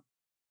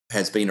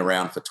has been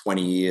around for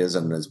 20 years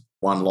and has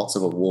won lots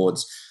of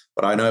awards.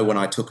 But I know when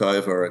I took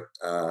over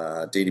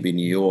at DDB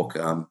New York,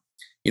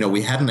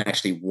 we hadn't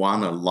actually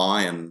won a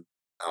Lion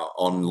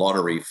on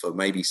lottery for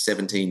maybe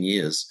 17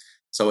 years.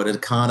 So it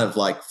had kind of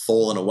like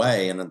fallen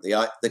away. And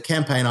the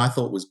campaign I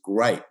thought was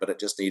great, but it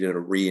just needed a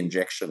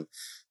re-injection.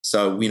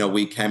 So,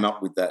 we came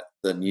up with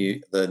the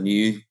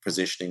new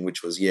positioning,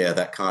 which was,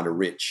 That Kind of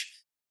Rich.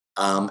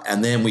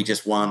 And then we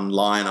just won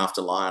line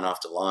after line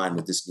after line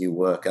with this new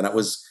work. And it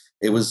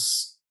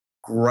was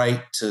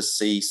great to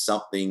see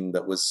something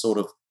that was sort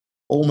of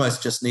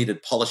almost just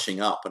needed polishing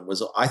up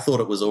I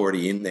thought it was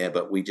already in there,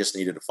 but we just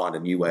needed to find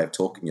a new way of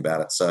talking about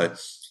it. So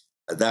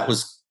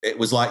it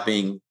was like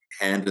being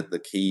handed the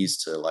keys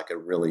to like a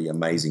really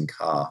amazing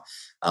car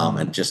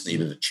and just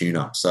needed a tune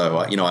up. So,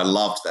 I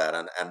loved that.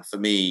 And for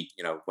me,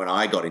 when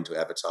I got into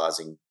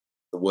advertising,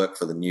 the work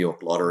for the New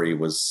York Lottery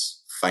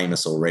was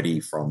famous already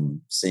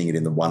from seeing it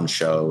in the One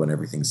Show and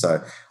everything.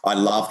 So I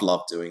loved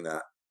doing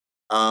that.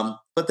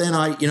 But then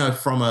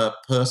from a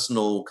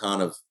personal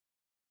kind of,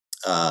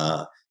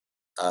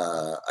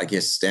 I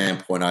guess,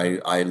 standpoint,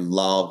 I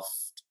loved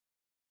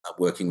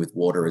working with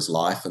Water is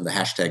Life, and the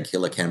hashtag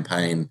killer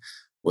campaign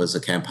was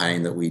a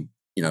campaign that we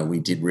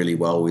did really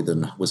well with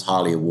and was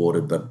highly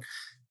awarded. But,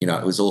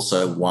 it was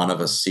also one of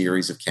a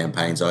series of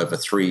campaigns over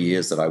 3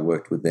 years that I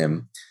worked with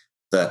them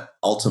that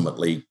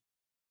ultimately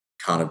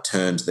kind of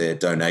turned their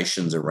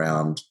donations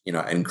around,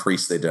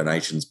 increased their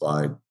donations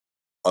by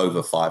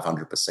over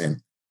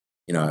 500%,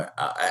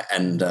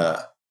 and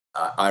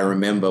I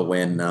remember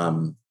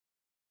when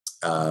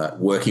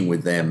working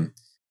with them,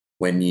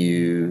 when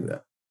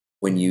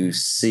you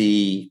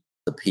see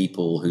the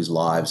people whose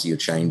lives you're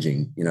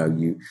changing,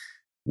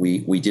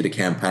 we did a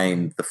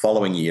campaign the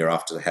following year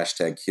after the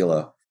hashtag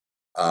killer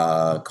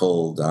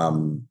called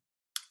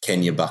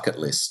Kenya Bucket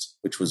List,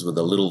 which was with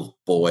a little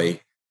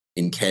boy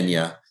in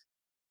Kenya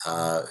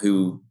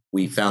who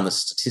we found the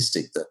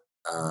statistic that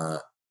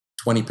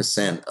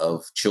 20%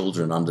 of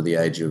children under the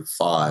age of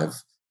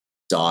 5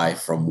 die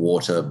from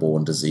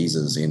waterborne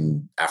diseases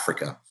in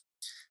Africa.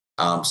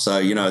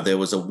 So, there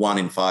was a 1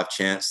 in 5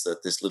 chance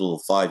that this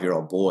little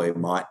 5-year-old boy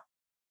might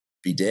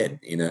be dead,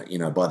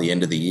 by the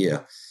end of the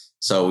year.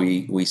 So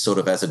we sort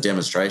of, as a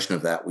demonstration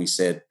of that, we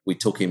said we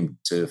took him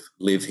to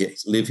live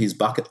his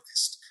bucket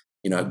list,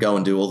 go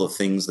and do all the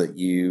things that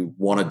you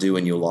want to do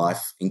in your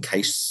life in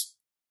case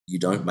you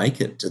don't make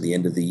it to the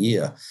end of the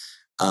year.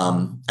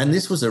 And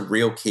this was a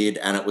real kid,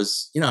 and it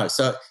was,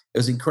 so it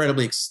was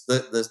incredibly,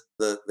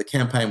 the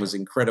campaign was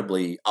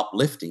incredibly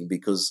uplifting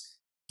because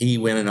he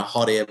went in a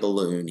hot air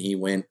balloon. He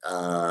went,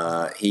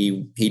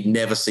 he'd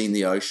never seen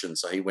the ocean,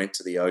 so he went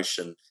to the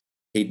ocean.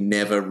 He'd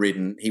never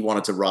ridden. He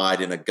wanted to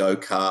ride in a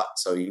go-kart,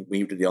 so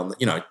we did on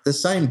the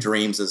same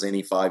dreams as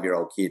any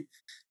 5-year-old kid.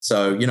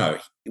 So,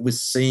 it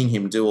was seeing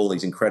him do all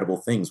these incredible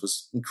things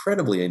was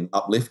incredibly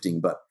uplifting,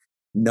 but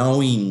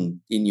knowing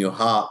in your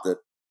heart that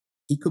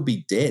he could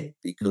be dead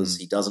because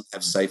he doesn't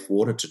have safe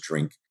water to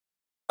drink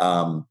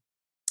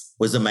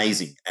was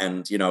amazing.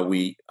 And,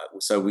 we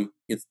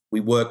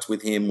worked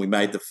with him. We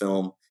made the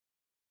film.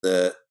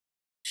 The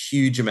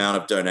huge amount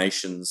of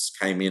donations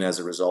came in as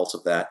a result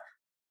of that.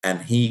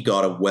 And he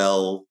got a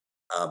well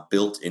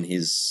built in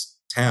his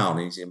town.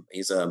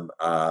 He's a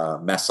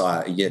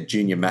Maasai,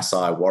 junior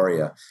Maasai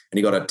warrior, and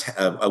he got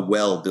a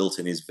well built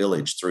in his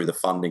village through the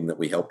funding that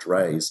we helped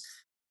raise.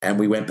 And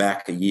we went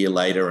back a year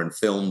later and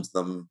filmed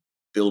them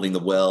building the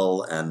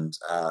well and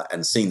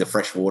seeing the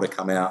fresh water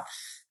come out.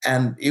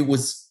 And it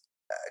was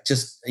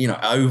just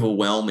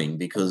overwhelming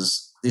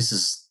because this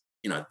is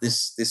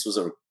this was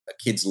a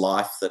kid's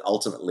life that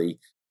ultimately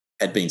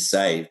had been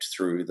saved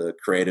through the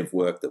creative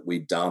work that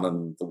we'd done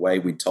and the way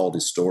we told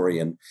his story.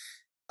 And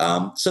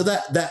so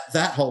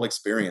that whole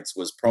experience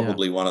was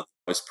probably one of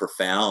the most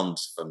profound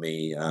for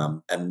me.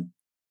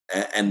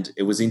 And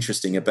it was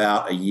interesting.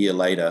 About a year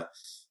later,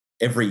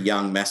 every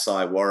young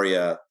Maasai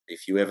warrior,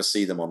 if you ever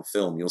see them on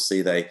film, you'll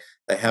see they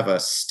have a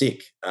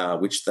stick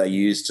which they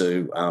use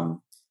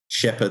to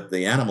shepherd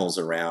the animals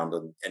around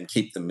and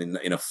keep them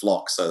in a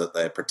flock so that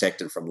they're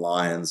protected from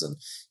lions. And,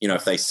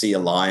 if they see a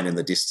lion in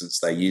the distance,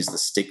 they use the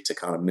stick to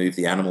kind of move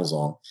the animals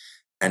on.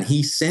 And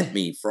he sent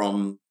me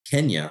from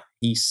Kenya.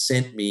 he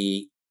sent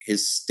me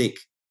his stick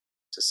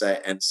to say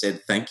and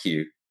said thank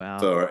you Wow.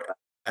 for,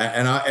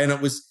 and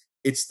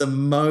it's the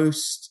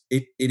most,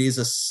 it is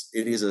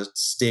a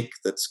stick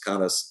that's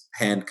kind of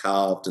hand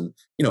carved, and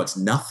it's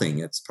nothing.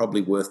 It's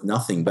probably worth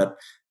nothing, but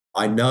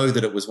I know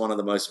that it was one of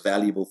the most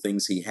valuable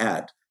things he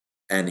had,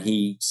 and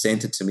he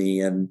sent it to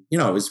me, and it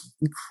was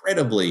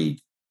incredibly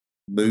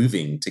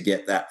moving to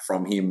get that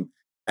from him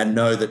and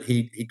know that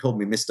he called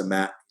me Mr.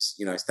 Matt.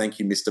 Thank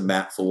you, Mr.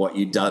 Matt, for what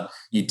you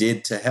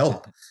did to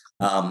help.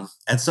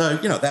 And so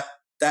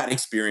that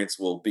experience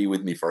will be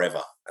with me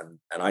forever,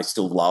 and I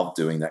still love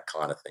doing that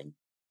kind of thing.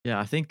 Yeah,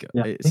 I think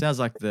it sounds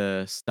like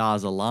the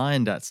stars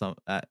aligned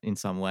in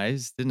some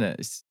ways, didn't it?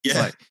 It's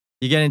like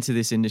you get into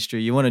this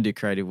industry, you want to do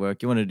creative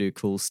work, you want to do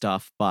cool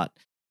stuff, but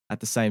at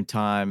the same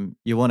time,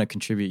 you want to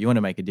contribute, you want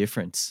to make a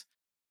difference.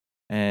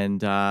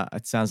 And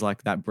it sounds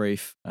like that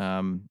brief,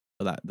 or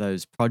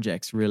those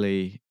projects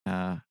really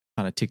kind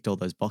of ticked all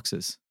those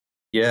boxes.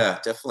 Yeah,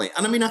 definitely.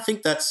 And I mean, I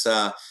think that's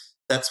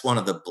one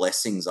of the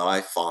blessings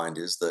I find,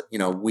 is that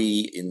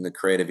we in the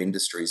creative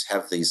industries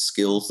have these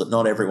skills that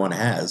not everyone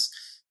has.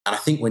 And I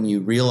think when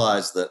you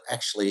realize that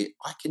actually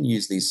I can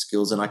use these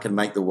skills and I can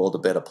make the world a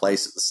better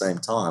place at the same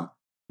time,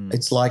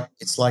 it's like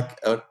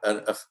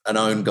an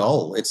own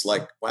goal. It's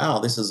like, wow,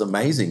 this is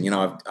amazing.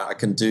 I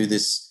can do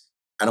this,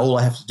 and all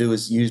I have to do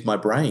is use my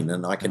brain,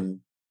 and I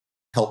can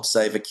help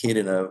save a kid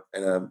in a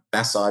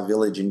Maasai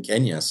village in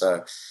Kenya.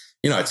 So,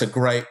 it's a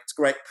great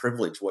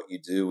privilege what you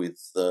do with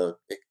the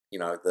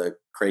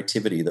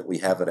creativity that we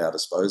have at our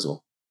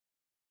disposal.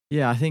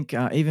 Yeah, I think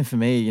even for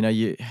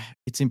me,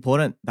 it's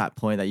important, that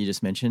point that you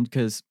just mentioned,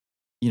 because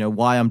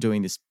why I'm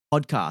doing this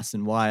podcast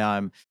and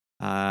why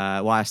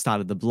I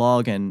started the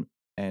blog and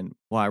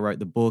why I wrote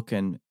the book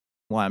and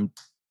why I'm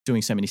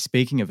doing so many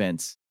speaking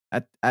events.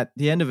 At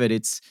the end of it,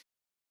 it's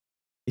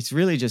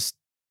really just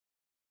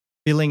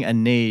filling a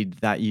need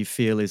that you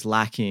feel is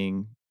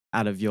lacking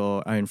out of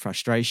your own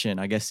frustration,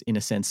 I guess, in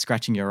a sense,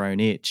 scratching your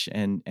own itch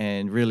and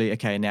really,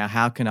 okay, now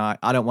how can I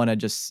don't want to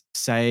just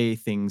say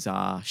things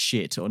are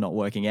shit or not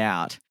working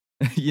out.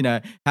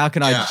 How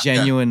can I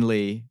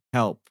genuinely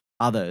help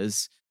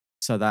others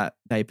so that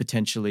they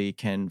potentially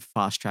can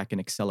fast track and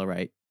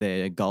accelerate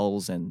their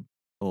goals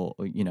or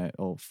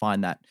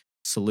find that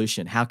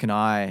solution? How can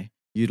I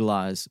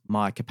utilize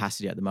my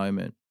capacity at the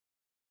moment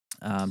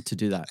to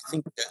do that? I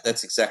think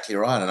that's exactly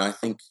right. And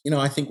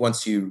I think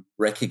once you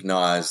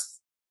recognize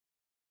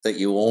that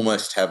you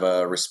almost have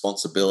a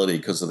responsibility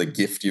because of the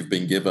gift you've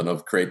been given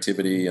of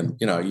creativity, and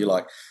you're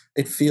like,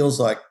 it feels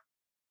like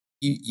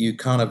you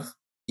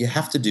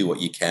have to do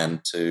what you can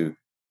to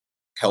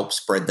help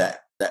spread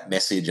that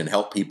message and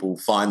help people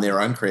find their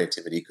own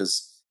creativity,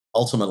 because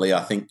ultimately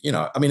I think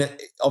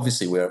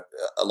obviously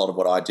a lot of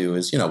what I do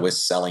is we're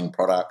selling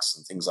products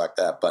and things like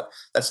that, but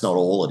that's not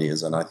all it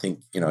is. And I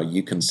think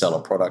you can sell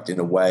a product in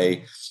a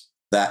way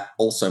that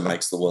also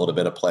makes the world a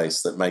better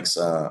place, that makes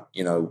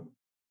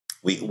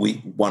we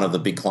one of the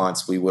big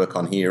clients we work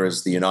on here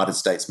is the United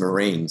States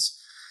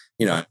Marines,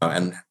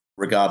 and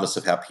regardless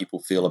of how people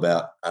feel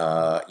about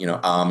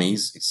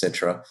armies,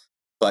 etc.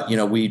 But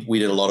we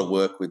did a lot of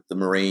work with the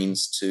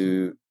Marines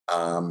to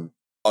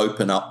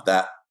open up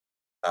that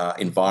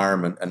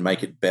environment and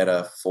make it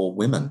better for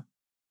women.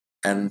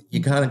 And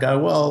you kind of go,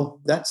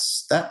 well,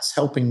 that's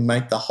helping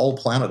make the whole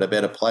planet a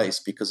better place,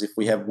 because if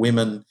we have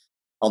women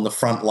on the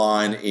front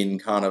line in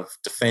kind of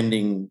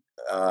defending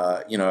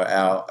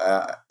our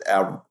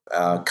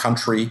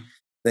country,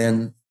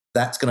 then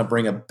that's going to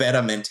bring a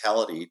better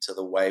mentality to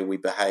the way we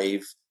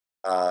behave,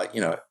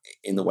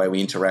 in the way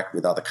we interact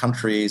with other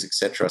countries,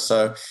 etc.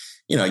 So,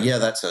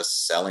 that's a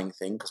selling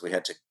thing because we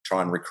had to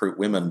try and recruit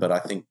women, but I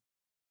think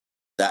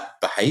that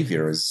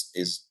behavior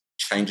is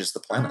changes the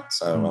planet.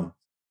 So,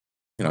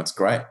 it's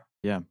great.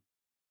 Yeah.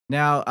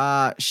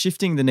 Now,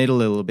 shifting the needle a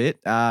little bit,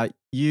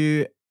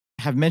 you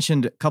have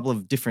mentioned a couple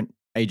of different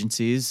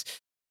agencies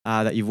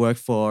that you've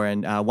worked for,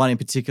 and one in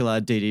particular,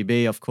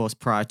 DDB, of course,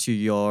 prior to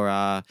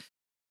your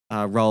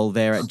role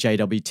there at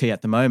JWT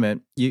at the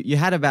moment. You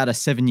had about a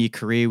 7-year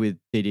career with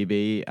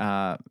DDB,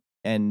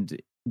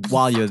 and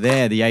while you're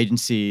there, the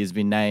agency has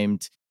been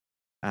named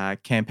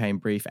Campaign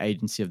Brief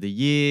Agency of the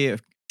Year,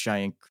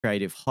 Australian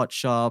Creative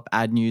Hotshot,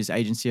 Ad News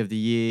Agency of the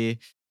Year,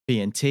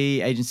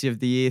 BNT Agency of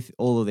the Year,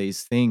 all of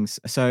these things.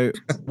 So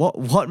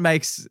what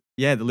makes,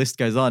 the list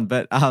goes on,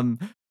 but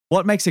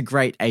what makes a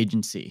great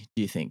agency,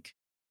 do you think?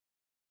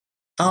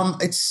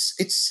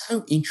 It's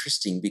so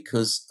interesting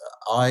because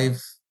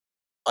I've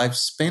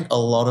spent a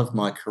lot of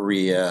my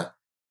career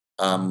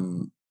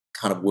kind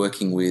of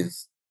working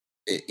with,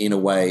 in a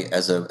way,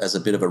 as a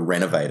bit of a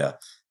renovator,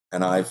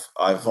 and I've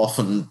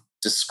often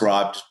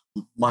described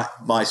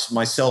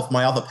myself.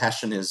 My other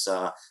passion is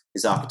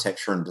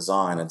architecture and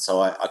design, and so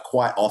I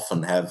quite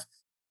often have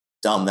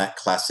done that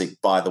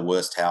classic buy the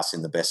worst house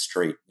in the best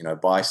street.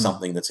 Buy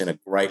something that's in a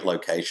great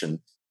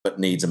location but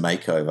needs a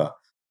makeover,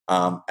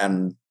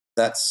 and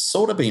that's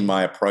sort of been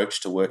my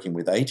approach to working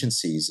with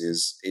agencies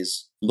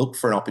is look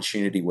for an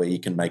opportunity where you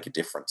can make a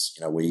difference,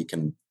 where you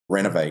can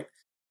renovate.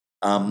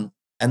 And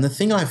the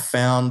thing I've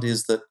found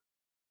is that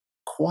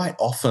quite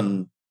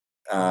often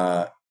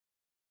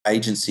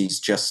agencies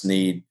just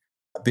need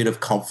a bit of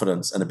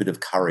confidence and a bit of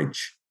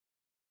courage.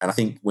 And I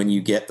think when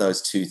you get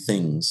those two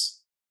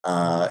things,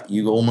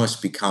 you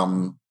almost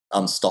become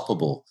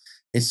unstoppable.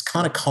 It's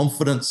kind of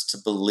confidence to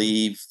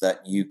believe that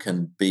you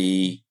can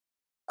be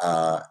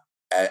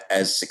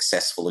as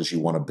successful as you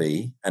want to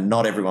be. And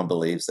not everyone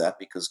believes that,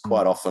 because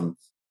quite often,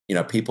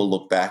 people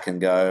look back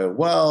and go,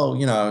 well,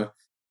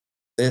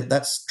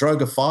 that's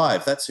Droga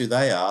 5. That's who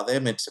they are.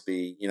 They're meant to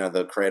be,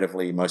 the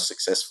creatively most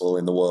successful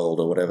in the world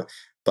or whatever.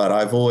 But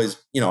I've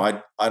always,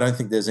 I don't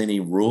think there's any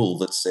rule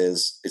that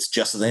says it's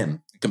just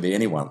them. It can be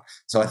anyone.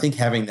 So I think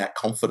having that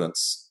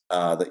confidence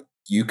that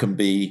you can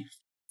be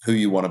who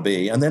you want to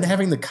be, and then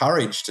having the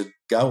courage to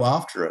go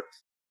after it,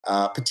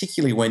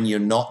 particularly when you're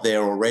not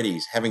there already,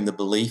 having the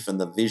belief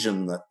and the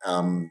vision that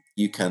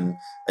you can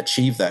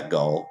achieve that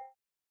goal,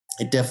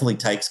 it definitely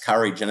takes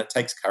courage. And it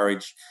takes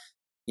courage.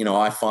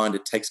 I find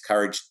it takes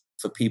courage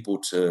for people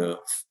to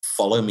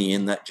follow me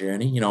in that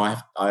journey.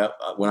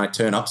 When I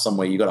turn up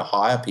somewhere, you got to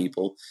hire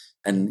people,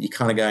 and you're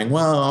kind of going,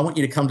 well, I want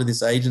you to come to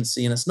this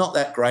agency, and it's not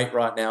that great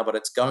right now, but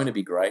it's going to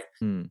be great.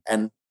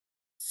 And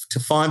to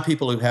find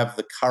people who have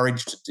the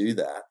courage to do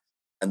that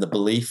and the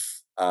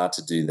belief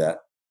to do that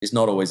is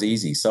not always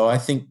easy. So I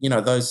think,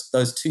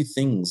 those two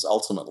things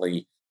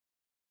ultimately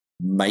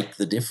make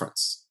the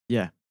difference.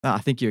 Yeah, I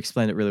think you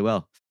explained it really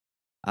well.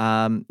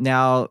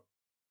 Now,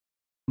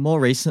 more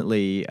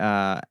recently,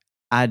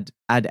 Ad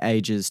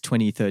Age's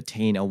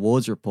 2013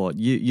 awards report,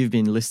 you've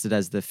been listed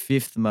as the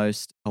 5th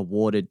most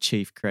awarded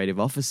chief creative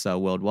officer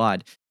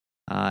worldwide.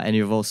 And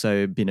you've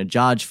also been a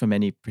judge for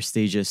many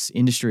prestigious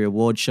industry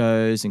award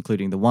shows,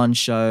 including The One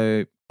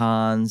Show,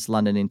 Cannes,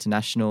 London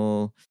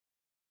International,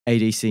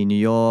 ADC New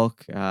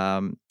York,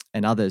 and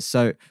others.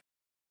 So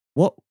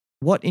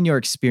what in your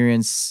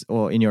experience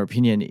or in your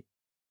opinion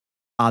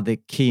are the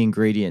key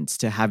ingredients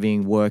to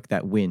having work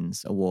that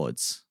wins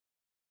awards?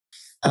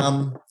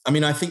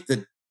 I think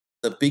that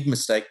the big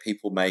mistake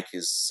people make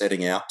is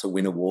setting out to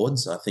win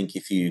awards. I think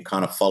if you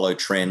kind of follow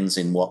trends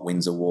in what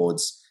wins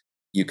awards,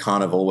 you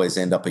kind of always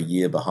end up a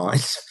year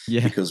behind.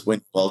 Yeah. Because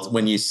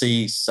when you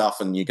see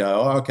stuff and you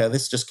go, oh, okay,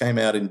 this just came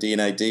out in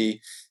D&AD,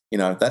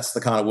 that's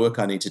the kind of work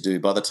I need to do.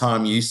 By the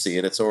time you see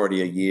it, it's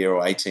already a year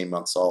or 18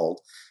 months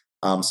old.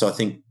 So I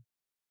think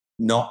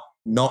not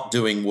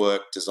doing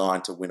work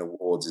designed to win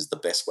awards is the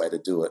best way to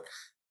do it.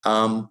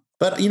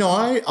 But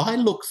I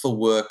look for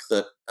work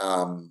that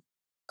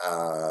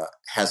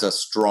has a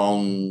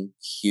strong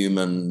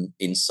human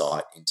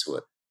insight into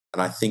it,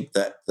 and I think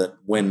that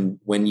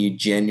when you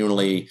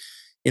genuinely,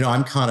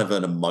 I'm kind of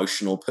an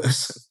emotional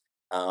person.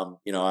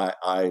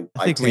 I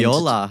think we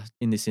all are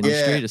in this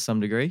industry to some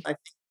degree.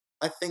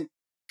 I think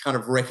kind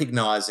of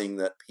recognizing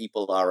that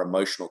people are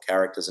emotional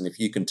characters, and if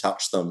you can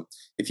touch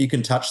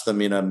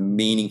them in a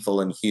meaningful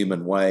and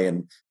human way,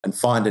 and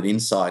find an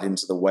insight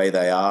into the way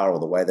they are or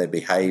the way they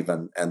behave,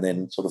 and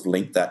then sort of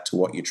link that to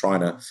what you're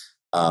trying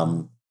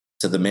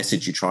to the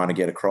message you're trying to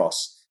get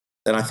across,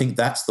 then I think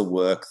that's the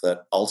work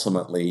that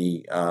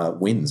ultimately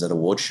wins at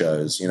award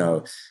shows.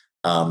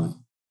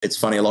 It's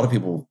funny, a lot of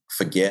people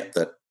forget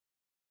that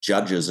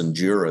judges and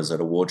jurors at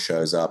award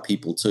shows are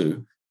people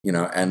too.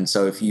 And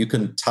so if you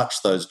can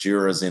touch those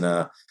jurors in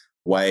a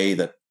way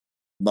that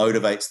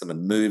motivates them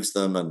and moves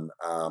them, and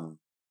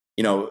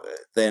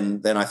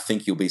then I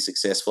think you'll be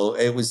successful.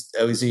 It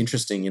was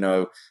interesting.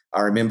 I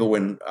remember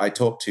when I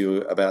talked to you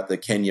about the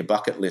Kenya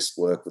bucket list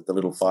work with the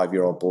little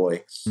 5-year-old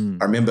boy.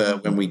 I remember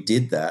when we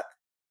did that.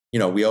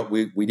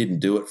 We didn't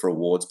do it for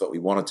awards, but we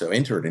wanted to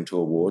enter it into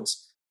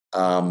awards.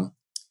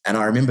 And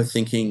I remember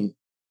thinking,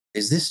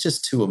 is this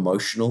just too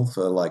emotional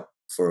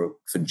for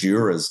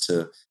jurors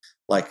to?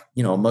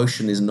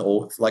 Emotion isn't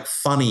all,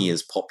 funny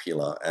is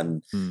popular,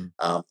 and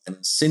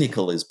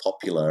cynical is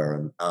popular,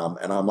 and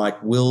I'm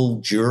like,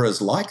 will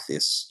jurors like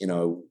this?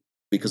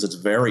 Because it's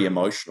very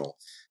emotional.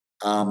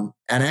 And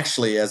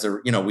actually,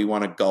 we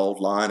won a gold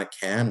lion at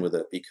Cannes with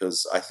it,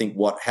 because I think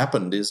what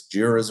happened is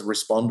jurors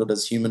responded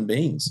as human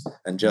beings,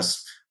 and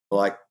just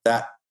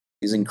that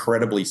is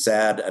incredibly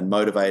sad and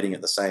motivating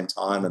at the same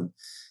time,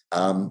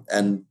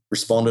 and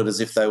responded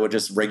as if they were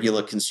just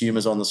regular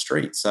consumers on the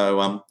street. So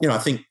I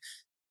think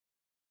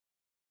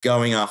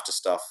going after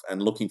stuff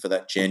and looking for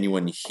that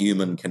genuine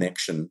human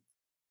connection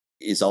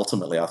is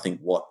ultimately, I think,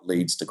 what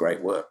leads to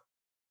great work.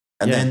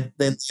 And then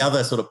the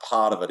other sort of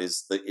part of it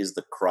is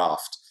the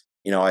craft.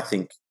 I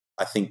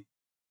think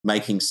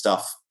making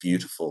stuff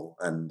beautiful,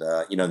 and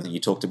you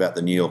talked about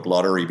the New York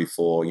Lottery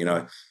before.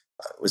 It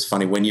was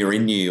funny, when you're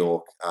in New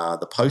York,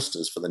 the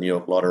posters for the New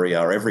York Lottery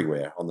are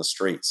everywhere on the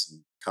streets, and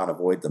you can't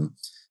avoid them.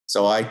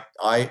 So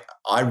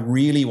I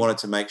really wanted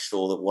to make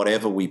sure that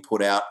whatever we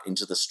put out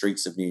into the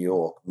streets of New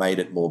York made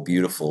it more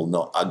beautiful,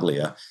 not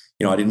uglier.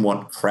 I didn't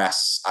want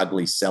crass,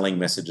 ugly selling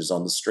messages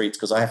on the streets,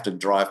 because I have to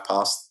drive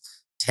past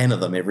 10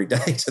 of them every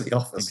day to the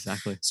office.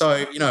 Exactly. So,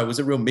 it was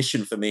a real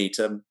mission for me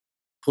to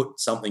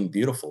put something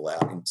beautiful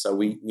out. And so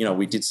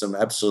we did some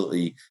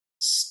absolutely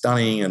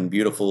stunning and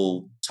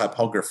beautiful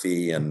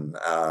typography and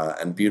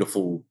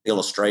beautiful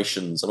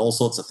illustrations and all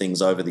sorts of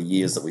things over the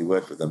years that we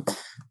worked with them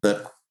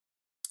that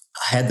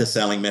had the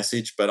selling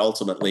message, but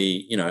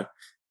ultimately,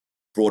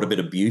 brought a bit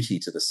of beauty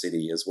to the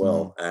city as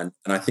well. And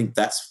I think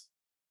that's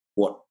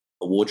what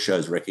award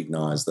shows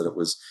recognize, that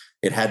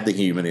it had the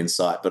human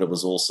insight, but it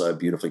was also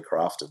beautifully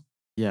crafted.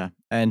 Yeah.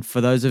 And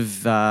for those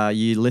of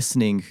you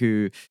listening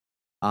who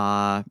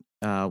are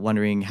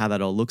wondering how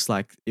that all looks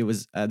like, it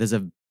was there's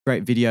a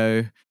great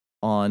video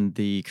on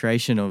the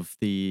creation of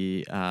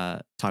the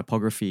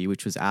typography,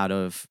 which was out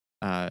of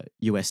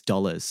US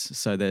dollars.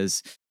 So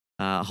there's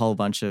a whole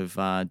bunch of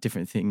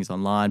different things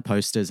online,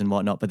 posters and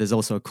whatnot, but there's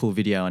also a cool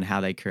video on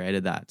how they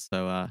created that.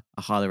 So I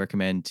highly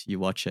recommend you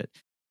watch it.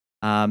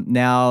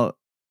 Now,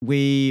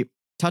 we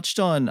touched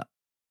on a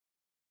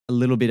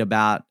little bit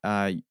about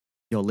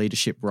your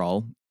leadership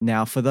role.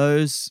 Now, for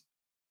those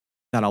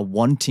that are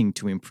wanting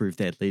to improve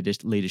their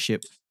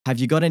leadership, have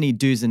you got any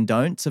do's and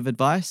don'ts of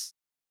advice?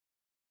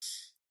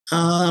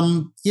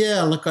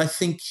 Yeah, look, I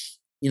think,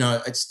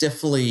 it's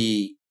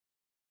definitely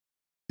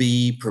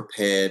be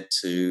prepared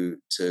to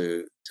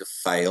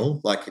fail.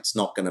 Like, it's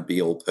not going to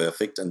be all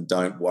perfect, and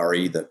don't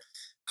worry that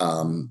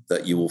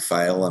you will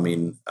fail. I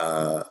mean,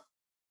 I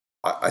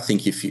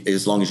think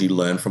as long as you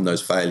learn from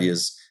those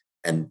failures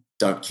and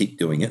don't keep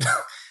doing it.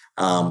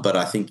 But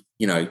I think,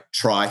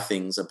 try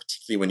things, and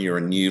particularly when you're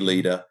a new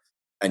leader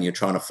and you're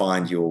trying to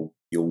find your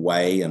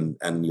way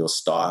and your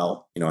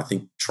style, I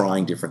think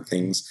trying different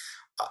things.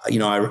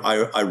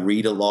 I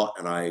read a lot,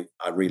 and I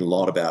read a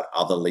lot about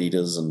other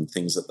leaders and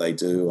things that they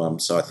do.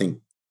 So I think,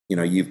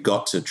 you've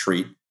got to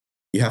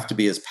you have to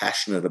be as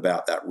passionate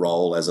about that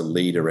role as a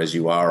leader as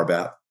you are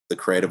about the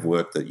creative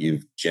work that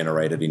you've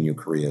generated in your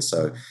career.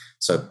 So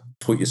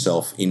put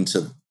yourself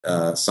into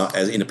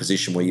in a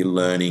position where you're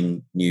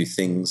learning new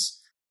things.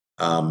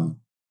 And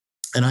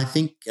I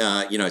think,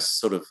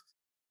 sort of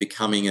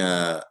becoming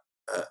a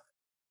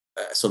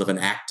sort of an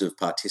active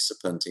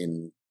participant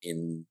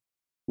in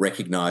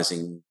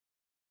recognizing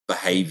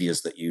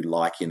behaviors that you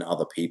like in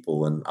other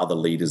people and other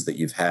leaders that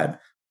you've had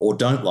or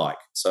don't like.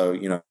 So,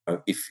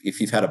 if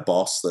you've had a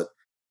boss that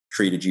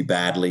treated you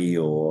badly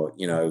or,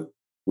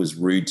 was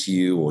rude to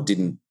you or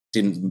didn't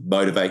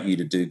motivate you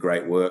to do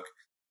great work,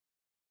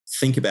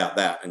 think about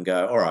that and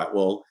go, all right,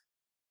 well,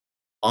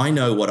 I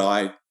know what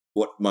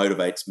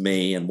motivates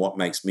me and what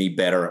makes me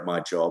better at my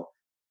job.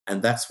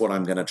 And that's what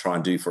I'm going to try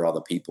and do for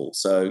other people.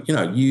 So,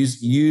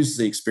 use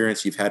the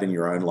experience you've had in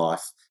your own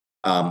life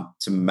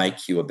to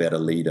make you a better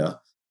leader.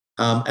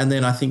 And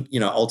then I think,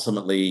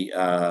 ultimately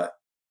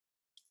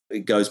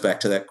it goes back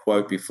to that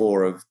quote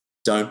before of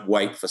don't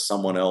wait for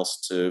someone else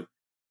to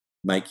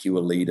make you a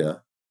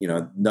leader.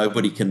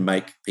 Nobody can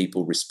make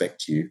people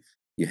respect you.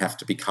 You have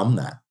to become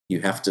that.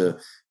 You have to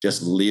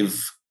just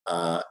live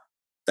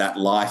that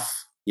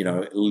life,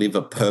 live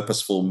a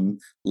purposeful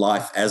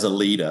life as a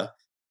leader.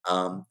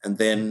 And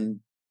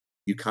then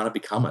you kind of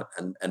become it,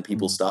 and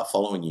people start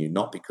following you,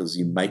 not because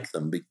you make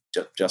them,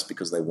 just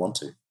because they want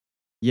to.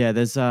 Yeah,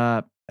 there's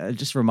it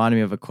just reminded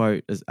me of a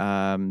quote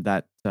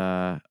that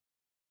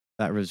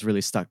was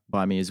really stuck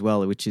by me as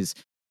well, which is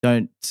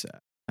don't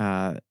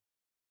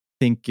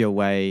think your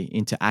way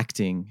into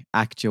acting,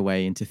 act your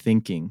way into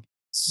thinking.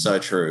 So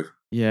true.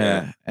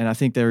 Yeah. And I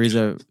think there is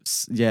a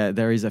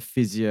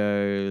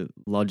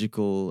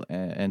physiological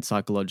and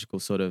psychological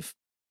sort of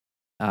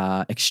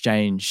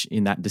exchange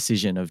in that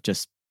decision of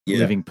just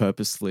living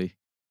purposely.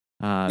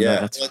 No,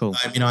 that's cool.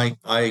 I mean,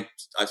 I've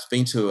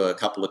been to a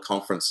couple of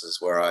conferences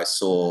where I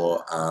saw,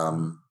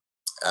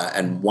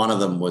 and one of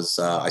them was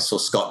I saw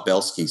Scott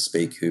Belsky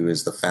speak, who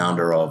is the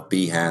founder of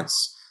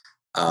Behance,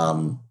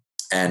 and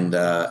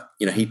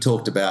he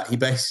talked about, he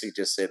basically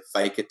just said,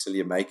 "Fake it till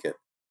you make it."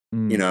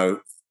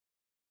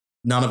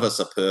 None of us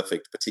are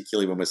perfect,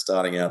 particularly when we're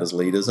starting out as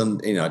leaders,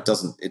 and you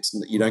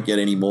don't get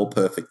any more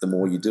perfect the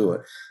more you do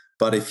it.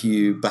 But if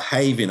you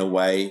behave in a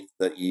way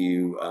that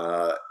you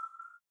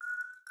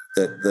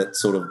that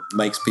sort of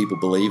makes people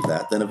believe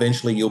that, then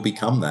eventually you'll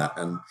become that.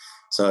 And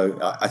so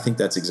I think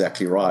that's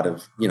exactly right.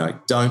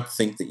 Don't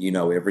think that you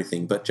know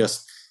everything, but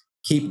just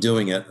keep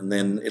doing it, and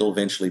then it'll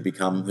eventually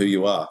become who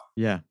you are.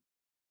 Yeah.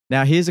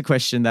 Now, here's a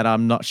question that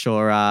I'm not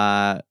sure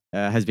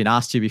has been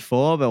asked you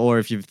before, or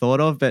if you've thought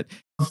of, but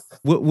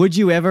would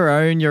you ever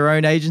own your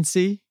own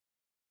agency?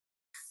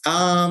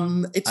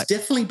 It's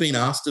definitely been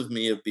asked of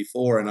me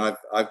before, and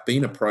I've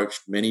been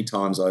approached many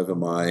times over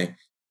my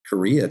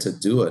career to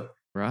do it.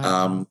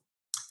 Right.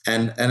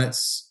 And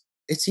it's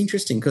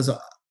interesting because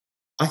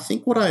I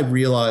think what I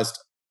realized,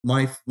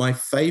 my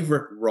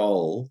favorite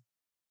role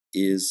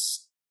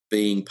is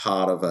being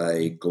part of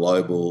a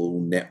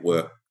global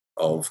network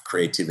of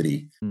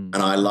creativity. And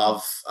I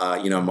love,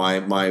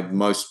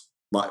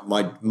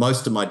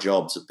 most of my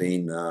jobs have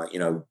been,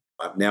 I'm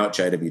now at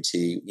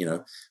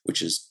JWT,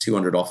 which is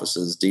 200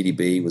 offices.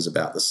 DDB was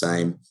about the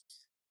same,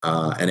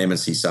 and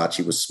M&C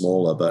Saatchi was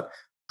smaller. But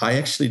I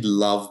actually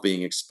love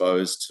being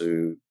exposed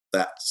to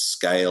that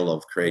scale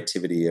of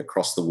creativity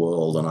across the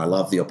world, and I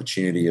love the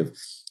opportunity of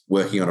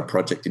working on a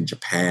project in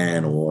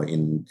Japan or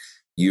in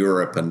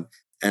Europe,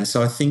 and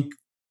so I think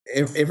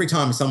every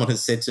time someone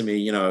has said to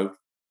me,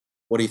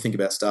 what do you think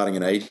about starting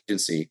an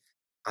agency?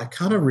 I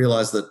kind of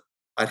realized that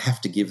I'd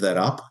have to give that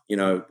up,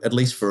 at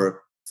least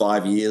for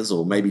 5 years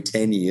or maybe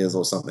 10 years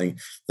or something,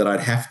 that I'd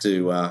have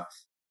to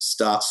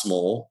start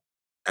small.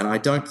 And I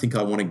don't think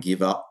I want to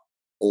give up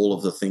all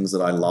of the things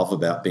that I love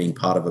about being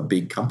part of a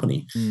big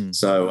company.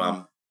 So,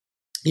 I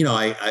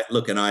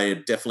look, and I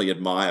definitely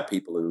admire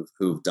people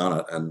who've done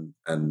it,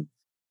 and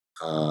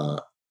I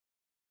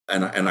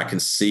can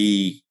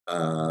see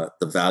the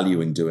value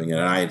in doing it,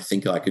 and I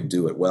think I could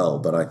do it well.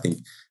 But I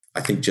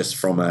think just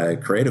from a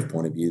creative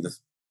point of view,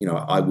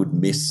 I would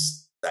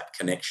miss that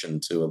connection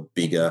to a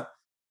bigger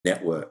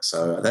network.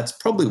 So that's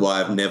probably why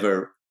I've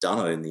never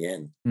done it in the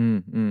end.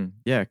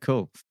 Yeah,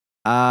 cool.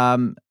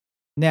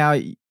 Now,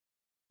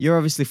 you're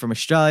obviously from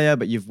Australia,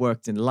 but you've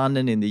worked in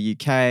London, in the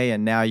UK,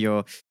 and now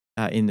you're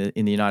in the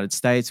United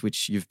States,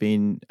 which you've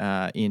been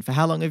in. For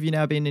how long have you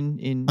now been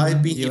in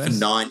I've been the here US? for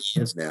 9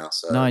 years now.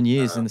 So 9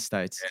 years in the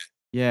States.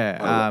 Yeah.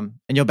 Yeah.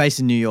 And you're based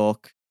in New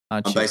York,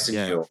 aren't you? I'm based in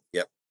New York.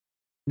 Yep.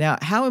 Now,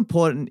 how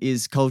important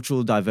is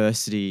cultural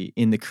diversity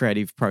in the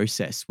creative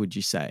process, would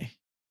you say?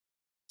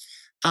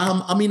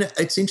 I mean,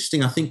 it's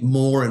interesting. I think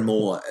more and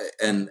more,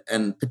 and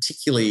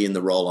particularly in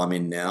the role I'm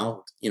in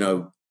now,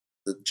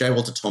 J.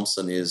 Walter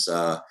Thompson is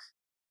a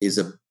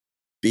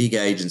big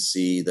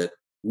agency that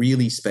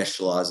really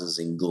specializes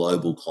in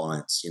global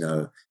clients.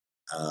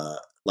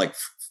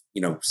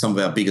 Some of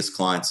our biggest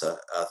clients are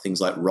things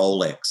like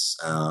Rolex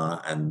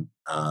and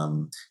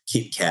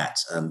Kit Kat,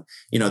 and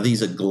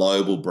these are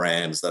global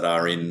brands that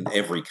are in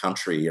every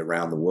country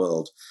around the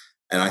world.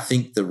 And I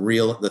think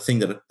the thing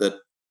that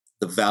the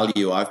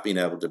value I've been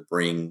able to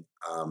bring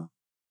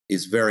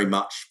is very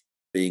much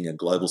being a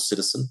global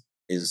citizen,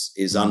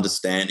 is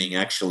understanding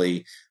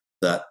actually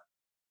that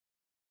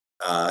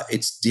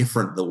it's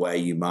different the way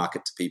you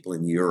market to people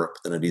in Europe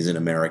than it is in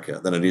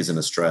America, than it is in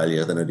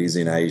Australia, than it is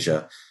in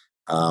Asia.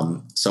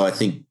 So I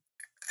think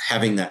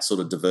having that sort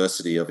of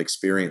diversity of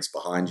experience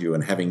behind you,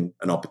 and having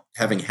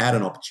had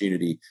an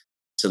opportunity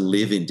to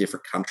live in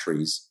different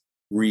countries,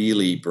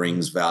 really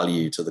brings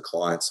value to the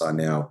clients I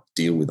now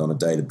deal with on a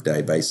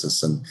day-to-day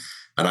basis. And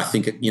I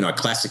think a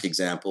classic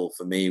example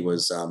for me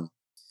was in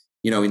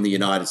the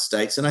United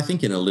States, and I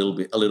think in a little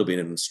bit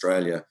in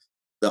Australia,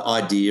 the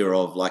idea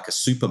of like a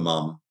super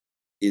mum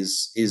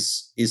is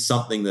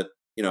something that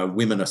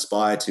women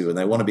aspire to, and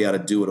they want to be able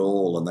to do it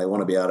all, and they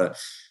want to be able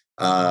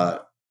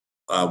to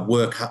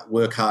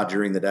work hard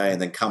during the day and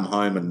then come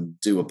home and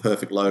do a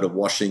perfect load of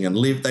washing and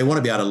live. They want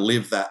to be able to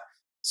live that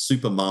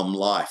super mum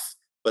life.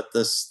 But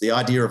the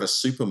idea of a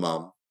super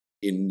mum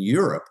in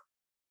Europe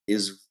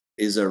is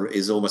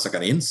almost like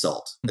an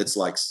insult. It's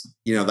like,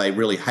 they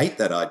really hate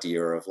that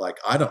idea of like,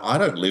 I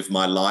don't live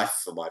my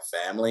life for my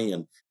family,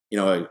 and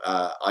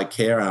I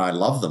care and I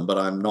love them, but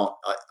I'm not.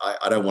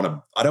 I don't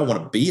want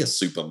to be a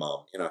super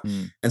mom.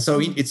 And so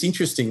it's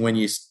interesting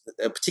when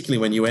particularly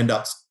when you end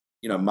up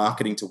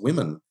marketing to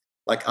women,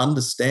 like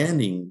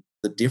understanding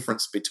the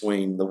difference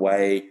between the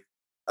way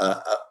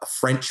a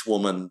French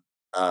woman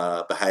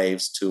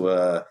behaves to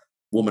a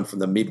woman from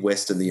the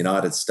Midwest in the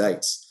United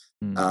States.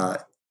 You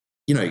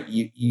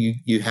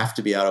have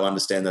to be able to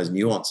understand those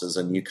nuances,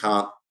 and you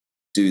can't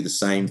do the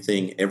same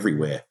thing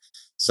everywhere.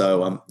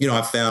 So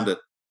I've found it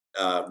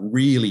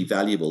really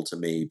valuable to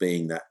me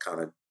being that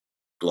kind of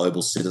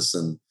global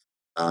citizen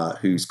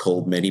who's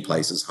called many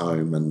places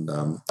home, and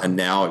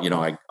now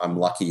I'm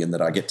lucky in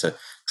that I get to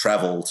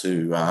travel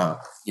to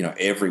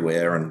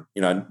everywhere, and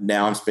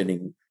now I'm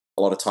spending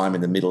a lot of time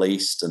in the Middle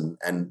East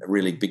and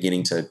really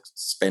beginning to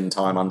spend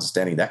time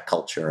understanding that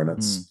culture, and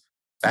it's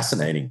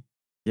fascinating.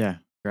 Yeah,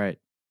 great.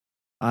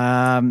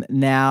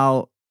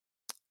 Now,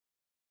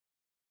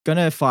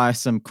 gonna fire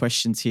some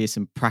questions here,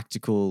 some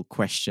practical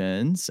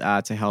questions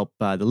to help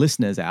the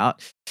listeners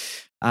out.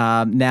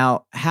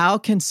 Now, how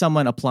can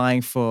someone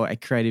applying for a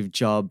creative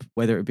job,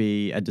 whether it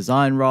be a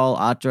design role,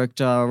 art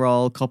director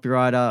role,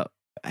 copywriter,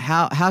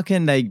 how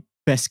can they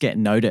best get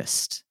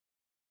noticed?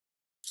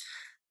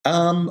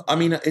 I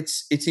mean,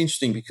 it's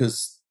interesting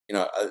because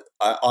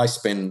I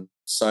spend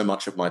so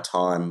much of my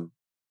time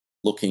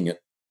looking at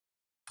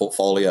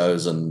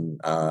portfolios and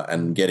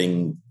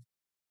getting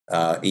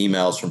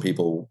emails from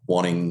people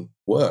wanting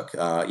work,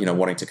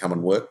 wanting to come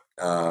and work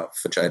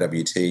for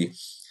JWT.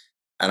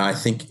 And I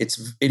think it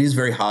is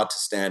very hard to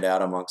stand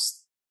out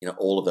amongst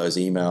all of those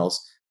emails.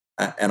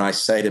 And I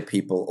say to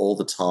people all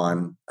the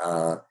time,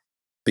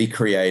 be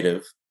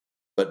creative,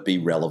 but be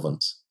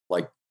relevant.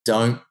 Like,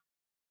 don't,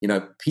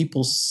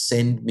 people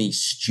send me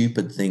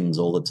stupid things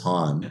all the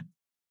time,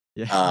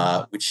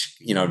 which,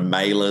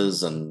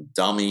 mailers and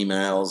dumb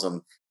emails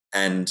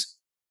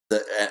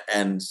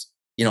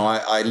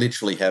I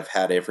literally have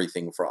had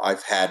everything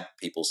I've had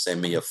people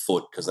send me a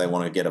foot because they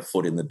want to get a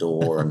foot in the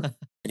door, and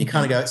you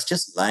kind of go, it's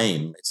just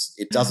lame.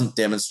 It doesn't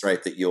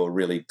demonstrate that you're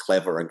really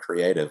clever and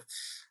creative.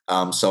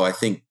 So I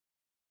think,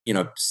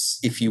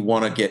 if you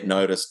want to get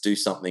noticed, do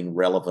something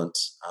relevant.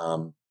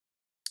 And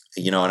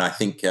I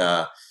think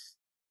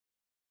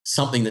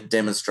something that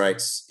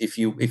demonstrates. If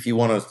you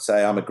want to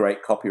say I'm a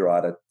great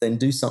copywriter, then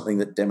do something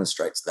that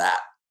demonstrates that.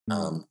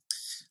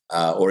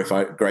 Or if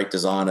I'm a great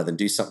designer, then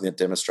do something that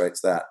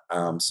demonstrates that.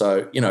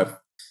 So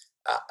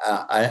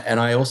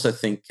I also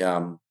think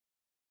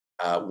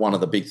one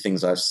of the big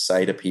things I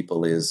say to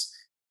people is,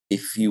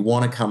 if you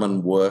want to come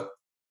and work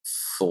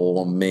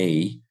for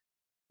me,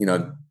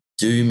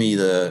 do me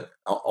the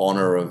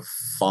honor of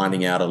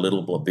finding out a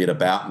little bit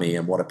about me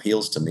and what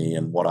appeals to me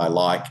and what I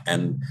like.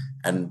 And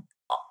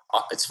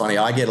it's funny,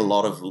 I get a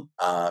lot of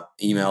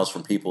emails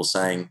from people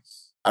saying,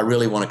 I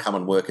really want to come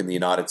and work in the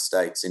United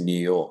States, in New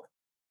York.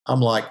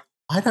 I'm like,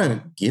 I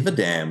don't give a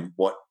damn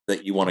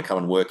that you want to come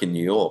and work in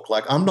New York.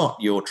 Like, I'm not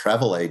your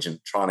travel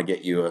agent trying to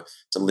get you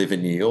to live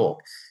in New York.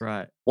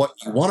 Right. What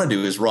you want to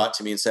do is write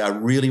to me and say, I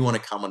really want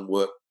to come and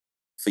work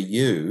for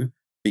you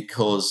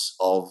because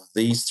of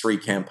these 3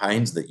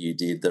 campaigns that you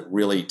did that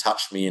really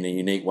touched me in a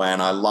unique way,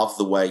 and I love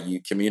the way you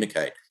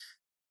communicate.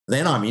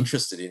 Then I'm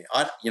interested in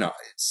it.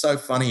 It's so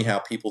funny how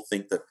people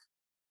think that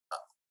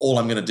all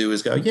I'm going to do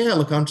is go, yeah,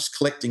 look, I'm just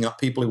collecting up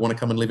people who want to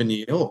come and live in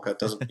New York. It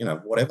doesn't,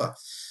 whatever.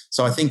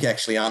 So I think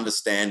actually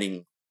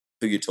understanding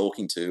who you're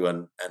talking to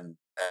and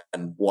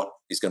what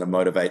is going to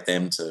motivate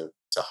them to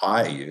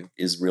hire you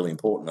is really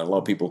important. And a lot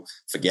of people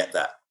forget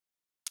that.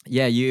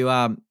 Yeah, you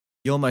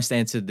almost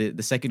answered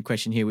the second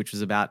question here, which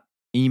was about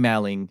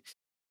emailing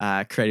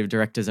creative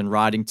directors and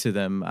writing to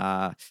them.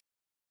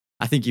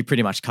 I think you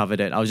pretty much covered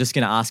it. I was just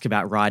going to ask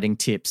about writing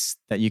tips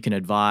that you can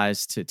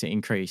advise to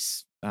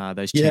increase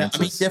those chances. Yeah, I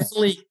mean,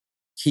 definitely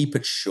keep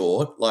it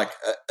short. Like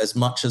as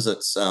much as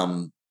it's,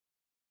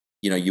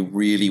 you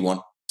really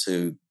want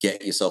to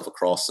get yourself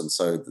across, and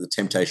so the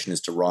temptation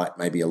is to write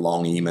maybe a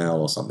long email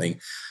or something.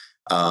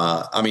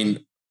 I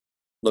mean,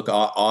 look,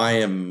 I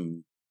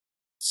am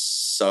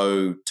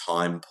so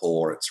time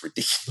poor, it's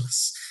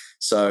ridiculous.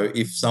 So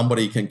if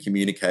somebody can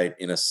communicate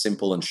in a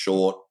simple and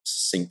short,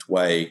 succinct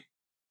way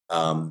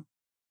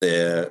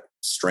their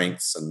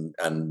strengths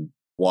and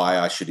why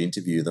I should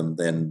interview them,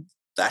 then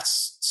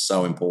that's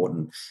so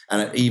important.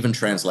 And it even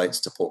translates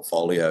to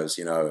portfolios.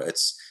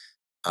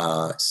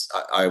 I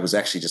was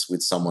actually just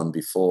with someone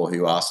before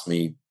who asked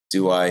me,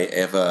 do I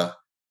ever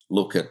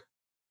look at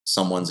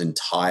someone's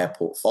entire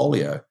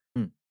portfolio?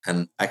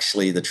 And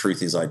actually the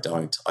truth is I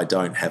don't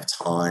have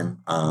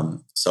time.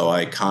 So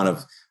I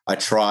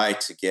try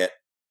to get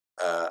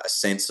a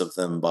sense of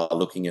them by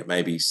looking at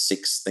maybe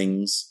 6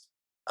 things.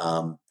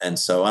 And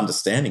so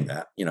understanding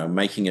that,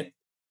 making it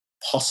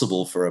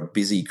possible for a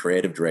busy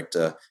creative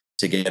director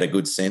to get a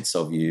good sense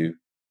of you,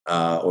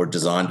 or a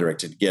design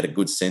director to get a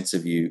good sense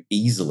of you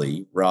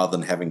easily, rather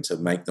than having to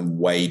make them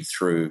wade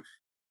through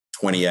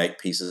 28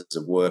 pieces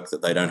of work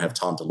that they don't have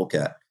time to look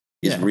at,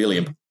 is really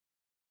important.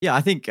 Yeah,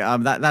 I think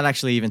that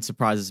actually even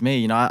surprises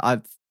me.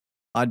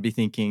 I'd be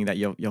thinking that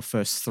your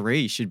first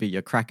 3 should be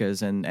your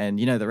crackers, and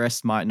the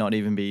rest might not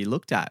even be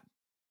looked at.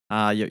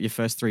 Your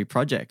first 3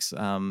 projects.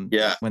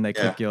 When they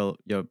click your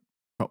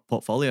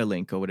portfolio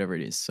link or whatever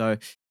it is. So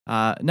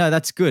no,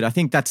 that's good. I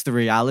think that's the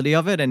reality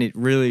of it, and it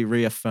really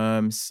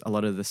reaffirms a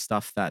lot of the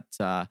stuff that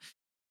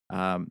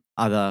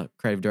other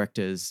creative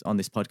directors on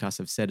this podcast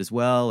have said as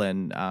well,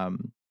 and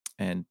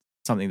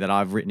something that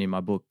I've written in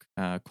my book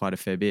quite a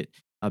fair bit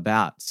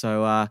about.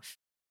 So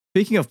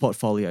speaking of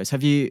portfolios,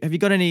 have you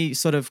got any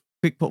sort of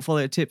quick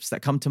portfolio tips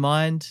that come to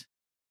mind?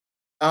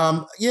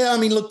 I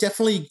mean, look,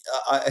 definitely.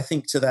 I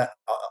think to that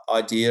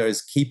idea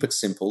is keep it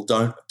simple.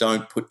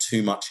 Don't put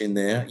too much in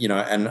there,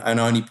 and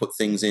only put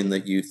things in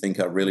that you think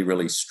are really,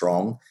 really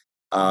strong.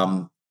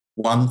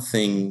 One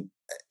thing,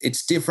 it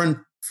is different.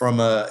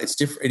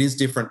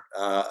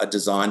 A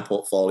design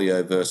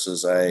portfolio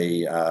versus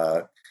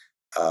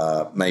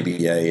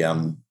maybe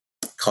a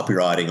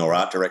copywriting or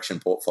art direction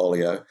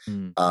portfolio,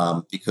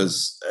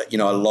 because a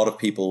lot of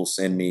people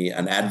send me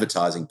an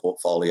advertising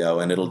portfolio,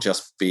 and it'll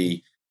just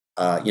be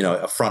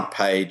a front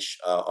page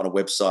on a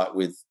website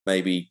with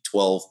maybe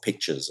 12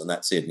 pictures, and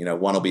that's it.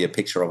 One will be a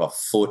picture of a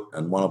foot,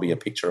 and one will be a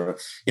picture of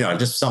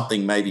just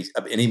something, maybe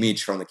an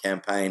image from the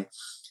campaign.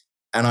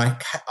 And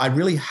I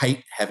really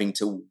hate having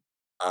to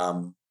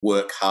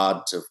work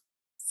hard to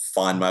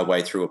find my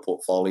way through a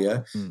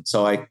portfolio.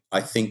 So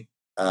I think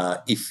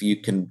if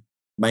you can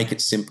make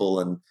it simple,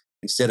 and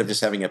instead of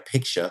just having a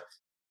picture,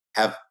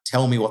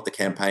 tell me what the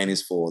campaign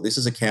is for. This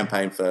is a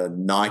campaign for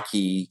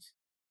Nike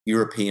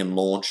European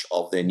launch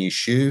of their new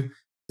shoe.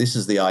 This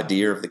is the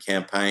idea of the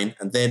campaign,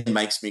 and then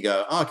makes me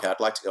go, okay, I'd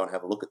like to go and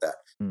have a look at that.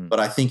 But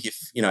I think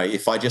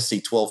if I just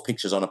see 12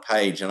 pictures on a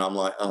page and I'm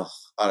like,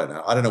 I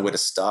don't know where to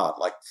start.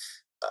 Like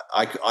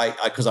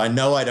because I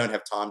know I don't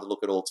have time to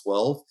look at all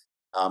 12.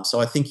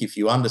 So I think if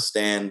you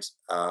understand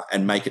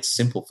and make it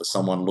simple for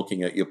someone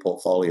looking at your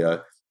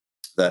portfolio,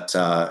 that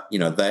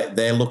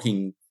they're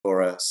looking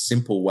for a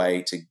simple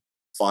way to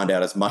find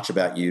out as much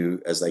about you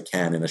as they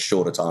can in a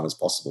shorter time as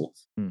possible,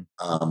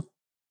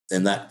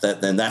 then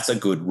that's a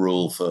good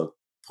rule for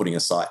putting a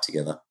site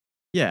together.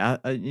 Yeah,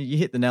 you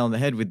hit the nail on the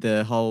head with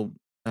the whole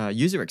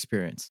user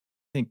experience.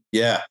 I think.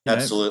 Yeah,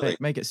 absolutely.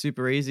 Make it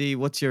super easy.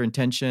 What's your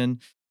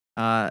intention?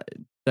 Don't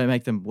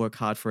make them work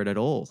hard for it at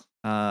all.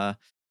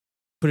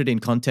 put it in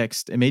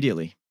context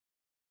immediately.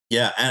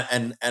 Yeah,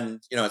 and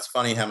it's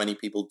funny how many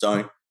people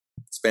don't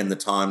spend the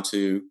time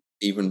to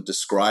even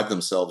describe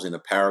themselves in a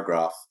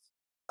paragraph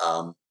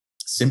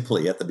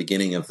simply at the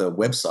beginning of the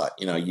website.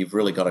 You've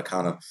really got to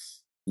kind of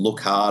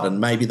look hard, and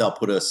maybe they'll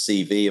put a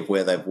CV of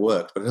where they've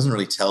worked, but it doesn't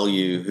really tell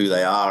you who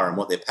they are and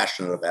what they're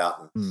passionate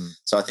about.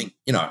 So I think,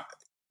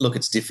 look,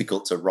 it's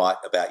difficult to write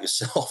about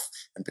yourself,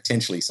 and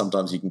potentially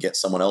sometimes you can get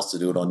someone else to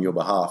do it on your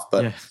behalf.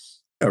 But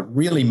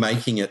really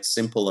making it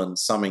simple and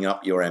summing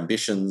up your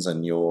ambitions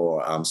and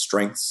your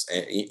strengths,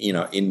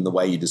 in the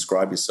way you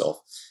describe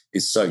yourself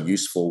is so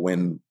useful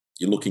when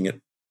you're looking at,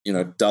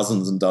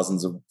 dozens and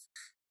dozens of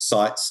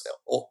sites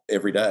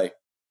every day.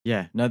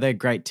 Yeah, no, they're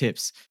great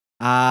tips.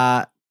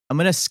 I'm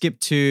going to skip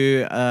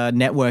to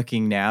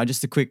networking now.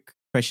 Just a quick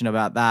question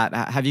about that.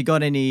 Have you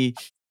got any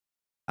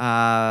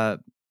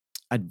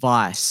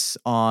advice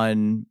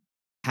on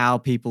how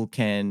people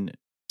can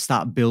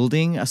start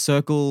building a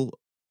circle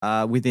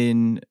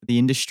within the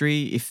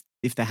industry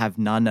if they have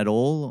none at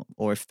all,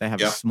 or if they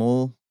have a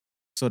small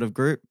sort of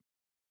group?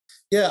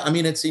 Yeah, I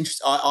mean, it's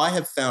interesting. I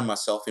have found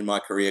myself in my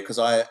career, because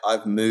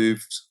I've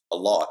moved a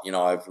lot.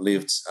 I've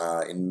lived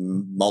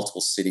in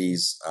multiple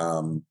cities,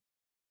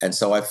 and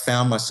so I've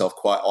found myself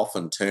quite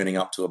often turning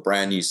up to a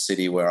brand new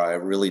city where I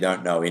really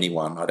don't know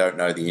anyone. I don't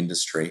know the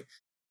industry.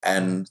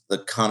 And the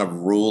kind of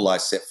rule I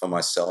set for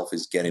myself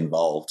is get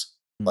involved.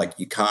 Like,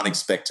 you can't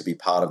expect to be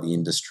part of the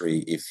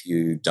industry if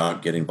you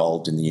don't get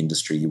involved in the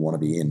industry you want to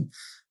be in.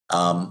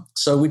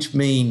 So which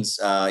means,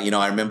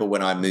 I remember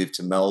when I moved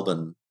to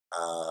Melbourne,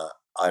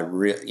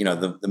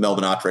 the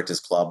Melbourne Art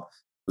Directors Club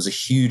was a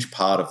huge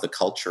part of the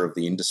culture of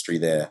the industry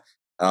there.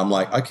 And I'm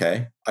like,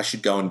 okay, I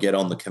should go and get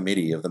on the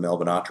committee of the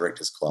Melbourne Art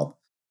Directors Club.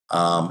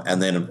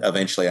 And then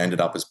eventually I ended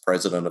up as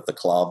president of the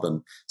club.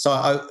 And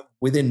so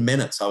within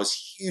minutes, I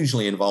was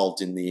hugely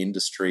involved in the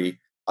industry.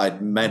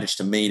 I'd managed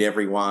to meet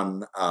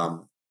everyone.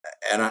 And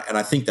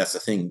I think that's the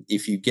thing.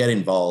 If you get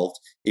involved,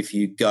 if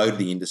you go to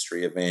the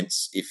industry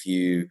events, if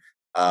you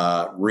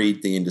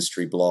read the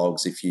industry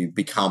blogs, if you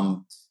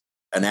become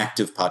an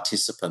active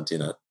participant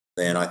in it,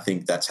 then I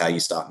think that's how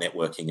you start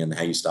networking and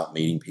how you start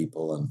meeting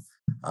people.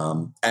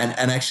 And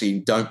actually,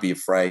 don't be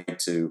afraid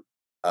to.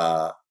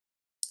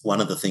 One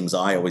of the things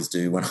I always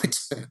do when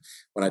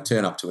I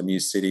turn up to a new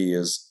city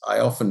is I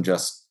often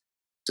just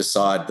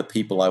decide the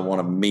people I want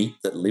to meet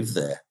that live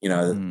there.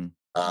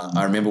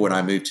 I remember when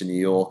I moved to New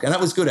York, and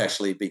that was good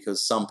actually,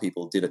 because some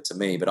people did it to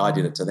me, but I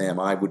did it to them.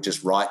 I would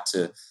just write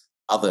to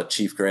other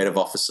chief creative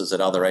officers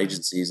at other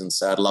agencies and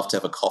say, I'd love to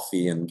have a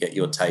coffee and get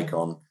your take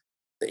on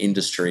the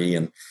industry.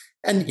 And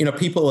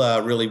people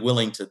are really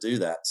willing to do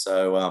that.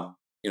 So,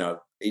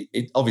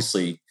 it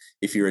obviously,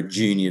 if you're a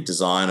junior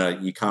designer,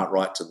 you can't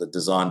write to the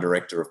design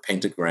director of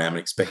Pentagram and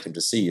expect him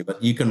to see you,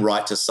 but you can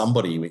write to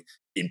somebody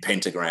in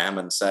Pentagram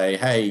and say,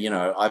 hey,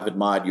 I've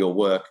admired your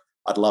work.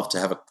 I'd love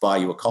to buy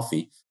you a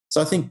coffee. So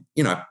I think,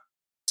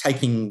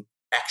 taking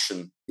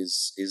action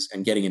is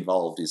and getting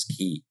involved is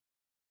key.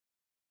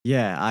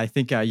 Yeah, I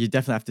think you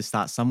definitely have to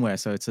start somewhere.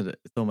 So it's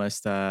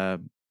almost,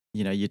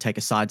 you take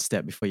a side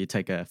step before you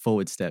take a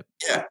forward step.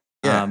 Yeah,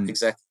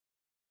 exactly.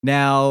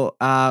 Now,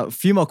 a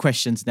few more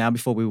questions now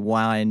before we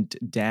wind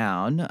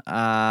down.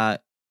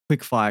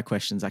 Quick fire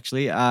questions,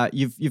 actually.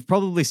 You've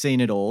probably seen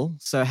it all.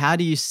 So how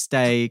do you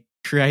stay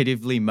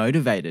creatively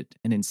motivated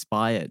and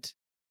inspired?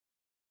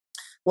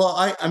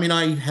 Well, I mean,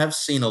 I have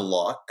seen a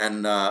lot,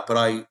 and but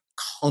I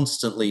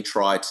constantly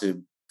try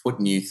to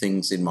put new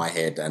things in my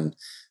head, and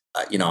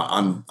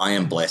I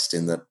am blessed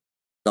in that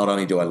not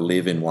only do I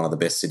live in one of the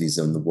best cities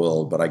in the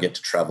world, but I get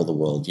to travel the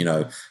world.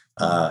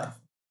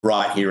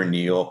 Right here in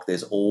New York,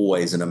 there's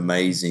always an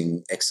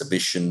amazing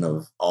exhibition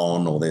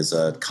or there's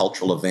a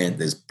cultural event,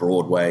 there's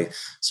Broadway.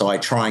 So I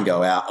try and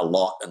go out a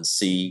lot and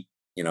see,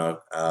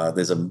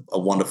 there's a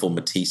wonderful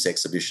Matisse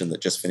exhibition that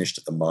just finished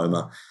at the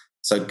MoMA.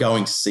 So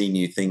going to see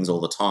new things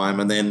all the time.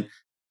 And then,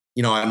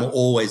 I'm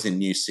always in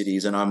new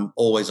cities, and I'm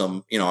always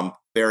I'm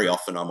very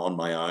often I'm on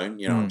my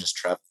own, I'm just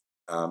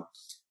traveling.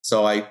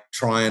 So I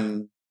try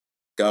and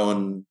go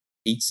and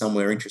eat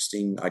somewhere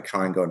interesting. I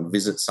try and go and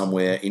visit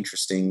somewhere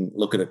interesting,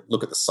 look at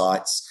the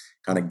sites,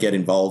 kind of get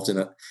involved in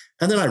it.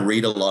 And then I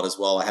read a lot as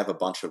well. I have a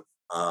bunch of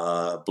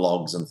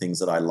blogs and things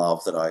that I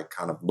love that I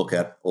kind of look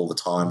at all the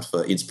time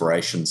for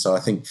inspiration. So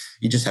I think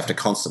you just have to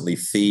constantly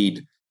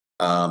feed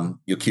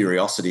your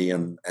curiosity,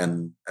 and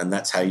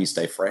that's how you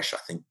stay fresh, I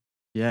think.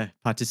 Yeah,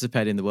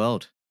 participate in the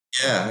world.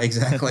 Yeah,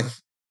 exactly.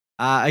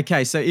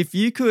 Okay, so if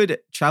you could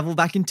travel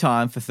back in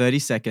time for 30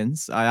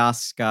 seconds, I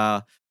ask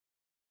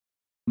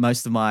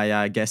most of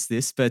my guests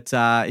this, but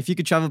if you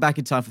could travel back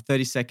in time for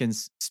 30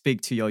 seconds,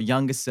 speak to your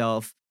younger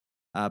self,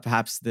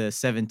 perhaps the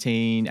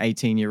 17,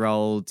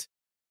 18-year-old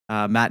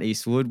Matt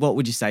Eastwood, what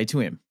would you say to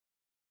him?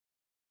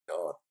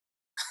 God,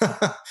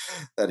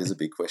 that is a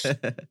big question.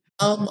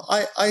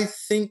 I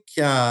think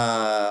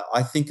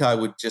I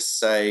would just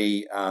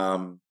say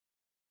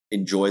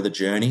enjoy the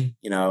journey.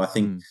 I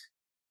think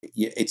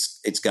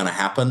it's going to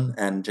happen,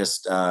 and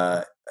just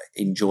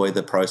enjoy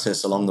the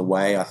process along the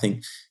way. I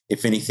think,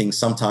 if anything,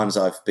 sometimes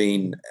I've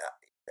been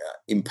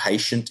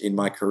impatient in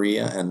my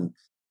career and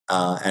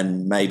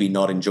maybe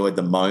not enjoyed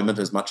the moment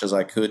as much as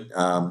I could.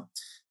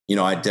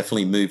 I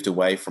definitely moved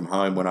away from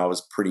home when I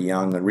was pretty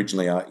young.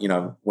 Originally,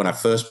 when I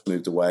first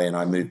moved away, and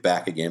I moved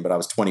back again, but I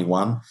was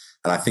 21,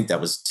 and I think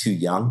that was too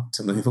young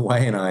to move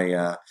away.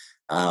 And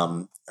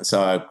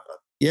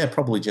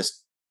probably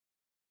just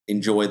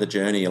enjoy the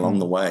journey along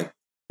the way.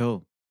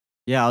 Cool.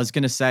 Yeah, I was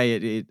going to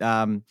say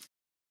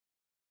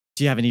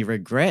do you have any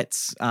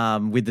regrets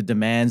with the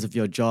demands of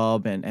your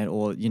job and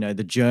or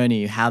the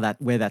journey,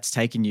 where that's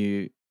taken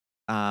you?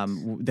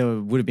 There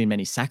would have been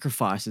many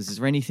sacrifices. Is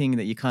there anything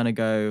that you kind of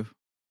go,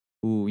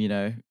 ooh,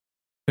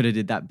 could have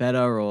did that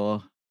better?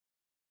 Or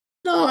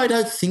no, I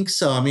don't think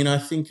so. I mean, I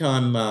think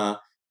I'm I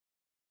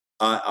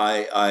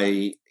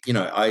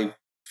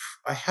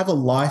have a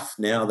life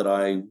now that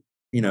I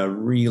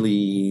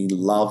really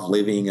love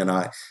living, and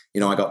I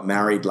got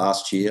married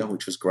last year,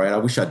 which was great. I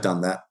wish I'd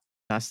done that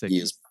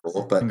years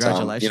before, but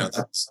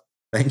congratulations.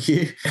 Thank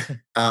you.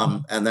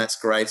 And that's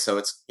great. So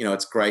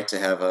it's great to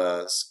have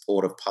a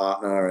supportive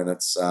partner, and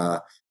it's I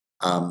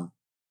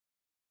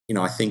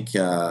think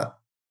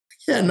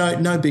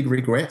no big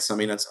regrets. I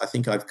mean, I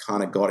think I've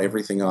kind of got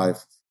everything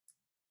I've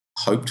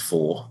hoped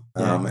for,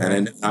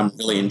 and I'm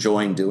really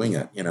enjoying doing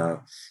it.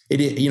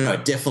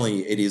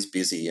 Definitely it is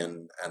busy,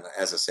 and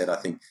as I said, I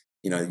think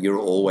you're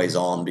always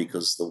on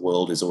because the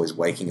world is always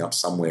waking up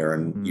somewhere,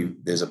 and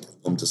there's a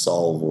problem to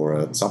solve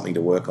or something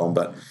to work on.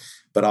 But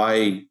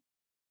I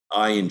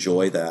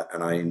enjoy that,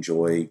 and I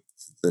enjoy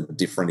the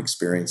different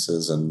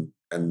experiences, and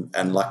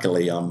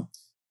luckily I'm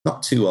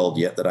not too old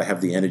yet that I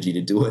have the energy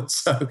to do it.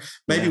 So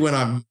maybe when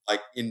I'm like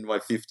in my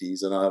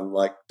 50s and I'm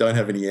like don't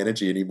have any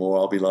energy anymore,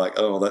 I'll be like,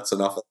 oh, that's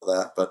enough of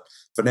that. But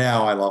for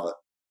now, I love it.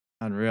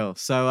 Unreal.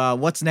 So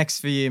what's next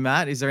for you,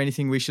 Matt? Is there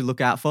anything we should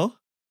look out for?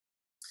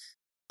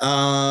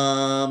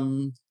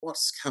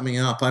 What's coming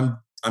up?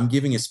 I'm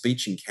giving a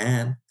speech in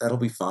Cannes. That'll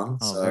be fun.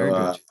 Oh, so very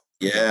good.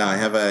 I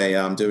have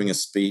I'm doing a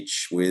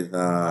speech with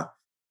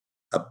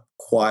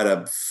quite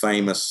a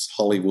famous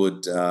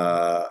Hollywood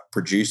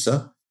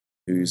producer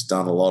who's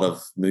done a lot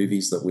of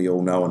movies that we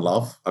all know and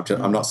love.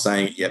 I'm not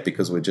saying it yet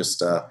because we're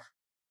just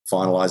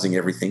finalizing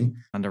everything.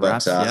 Under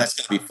wraps, but that's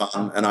going to be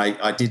fun. And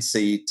I did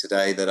see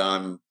today that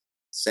I'm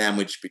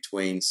sandwiched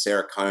between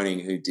Sarah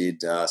Koenig, who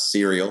did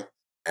Serial,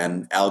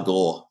 and Al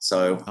Gore.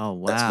 So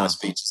that's my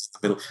speech in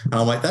the middle. And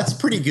I'm like, that's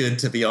pretty good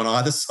to be on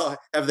either side,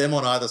 have them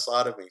on either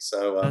side of me.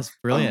 So that's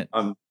brilliant.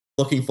 I'm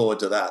looking forward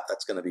to that.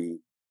 That's going to be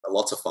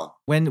lots of fun.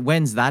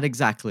 When's that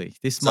exactly?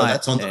 That's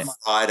on the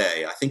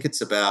Friday. I think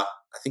it's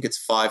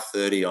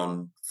 5:30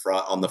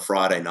 on the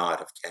Friday night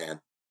of Cannes.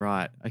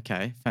 Right.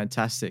 Okay.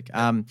 Fantastic.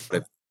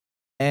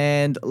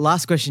 And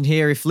last question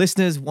here: if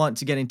listeners want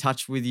to get in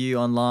touch with you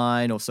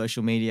online or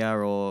social media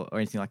or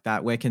anything like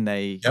that, where can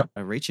they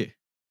reach you?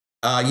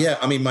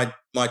 I mean, my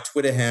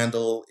Twitter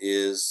handle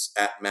is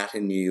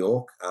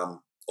 @MattInNewYork,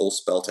 all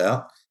spelt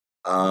out.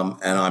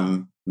 And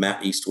I'm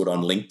Matt Eastwood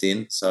on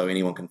LinkedIn, so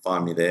anyone can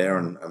find me there.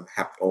 And I'm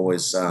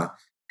always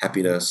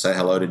happy to say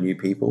hello to new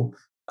people.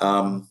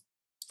 And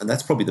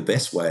that's probably the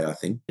best way, I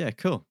think. Yeah,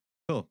 cool.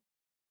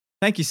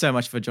 Thank you so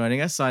much for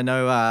joining us. I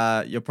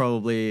know you're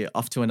probably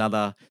off to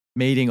another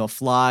meeting or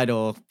flight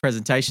or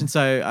presentation,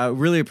 so I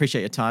really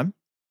appreciate your time.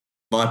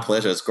 My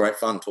pleasure. It's great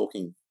fun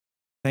talking.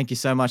 Thank you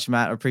so much,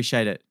 Matt. I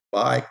appreciate it.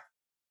 Bye.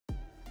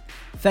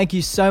 Thank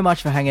you so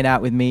much for hanging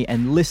out with me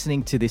and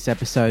listening to this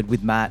episode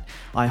with Matt.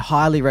 I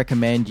highly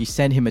recommend you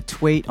send him a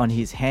tweet on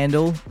his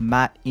handle,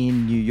 Matt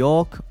in New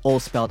York, all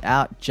spelled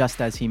out,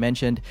 just as he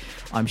mentioned.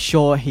 I'm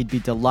sure he'd be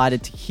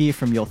delighted to hear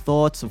from your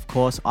thoughts. Of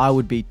course, I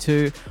would be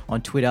too.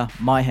 On Twitter,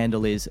 my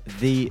handle is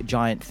The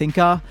Giant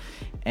Thinker.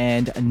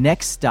 And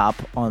next up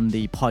on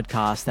the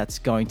podcast that's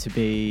going to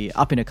be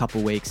up in a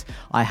couple of weeks,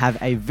 I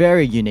have a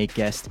very unique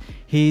guest.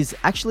 He's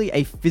actually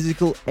a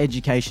physical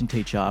education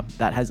teacher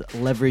that has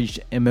leveraged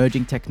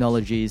emerging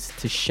technologies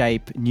to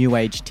shape new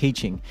age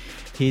teaching.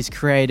 He's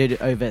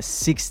created over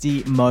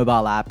 60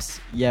 mobile apps,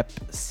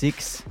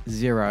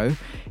 60,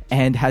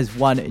 and has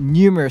won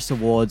numerous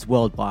awards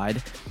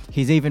worldwide.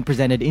 He's even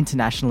presented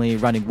internationally,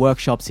 running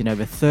workshops in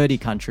over 30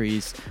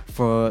 countries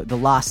for the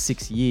last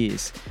 6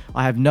 years.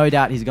 I have no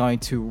doubt he's going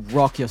to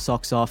rock your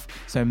socks off,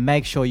 so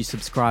make sure you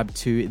subscribe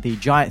to the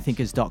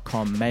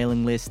giantthinkers.com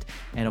mailing list,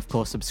 and of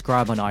course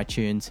subscribe on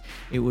iTunes.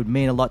 It would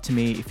mean a lot to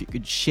me if you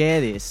could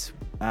share this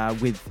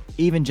with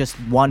even just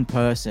one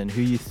person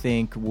who you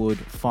think would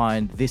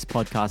find this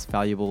podcast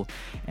valuable.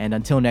 And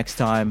until next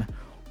time,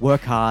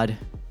 work hard,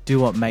 do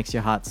what makes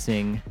your heart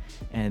sing,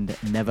 and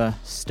never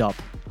stop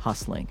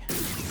hustling.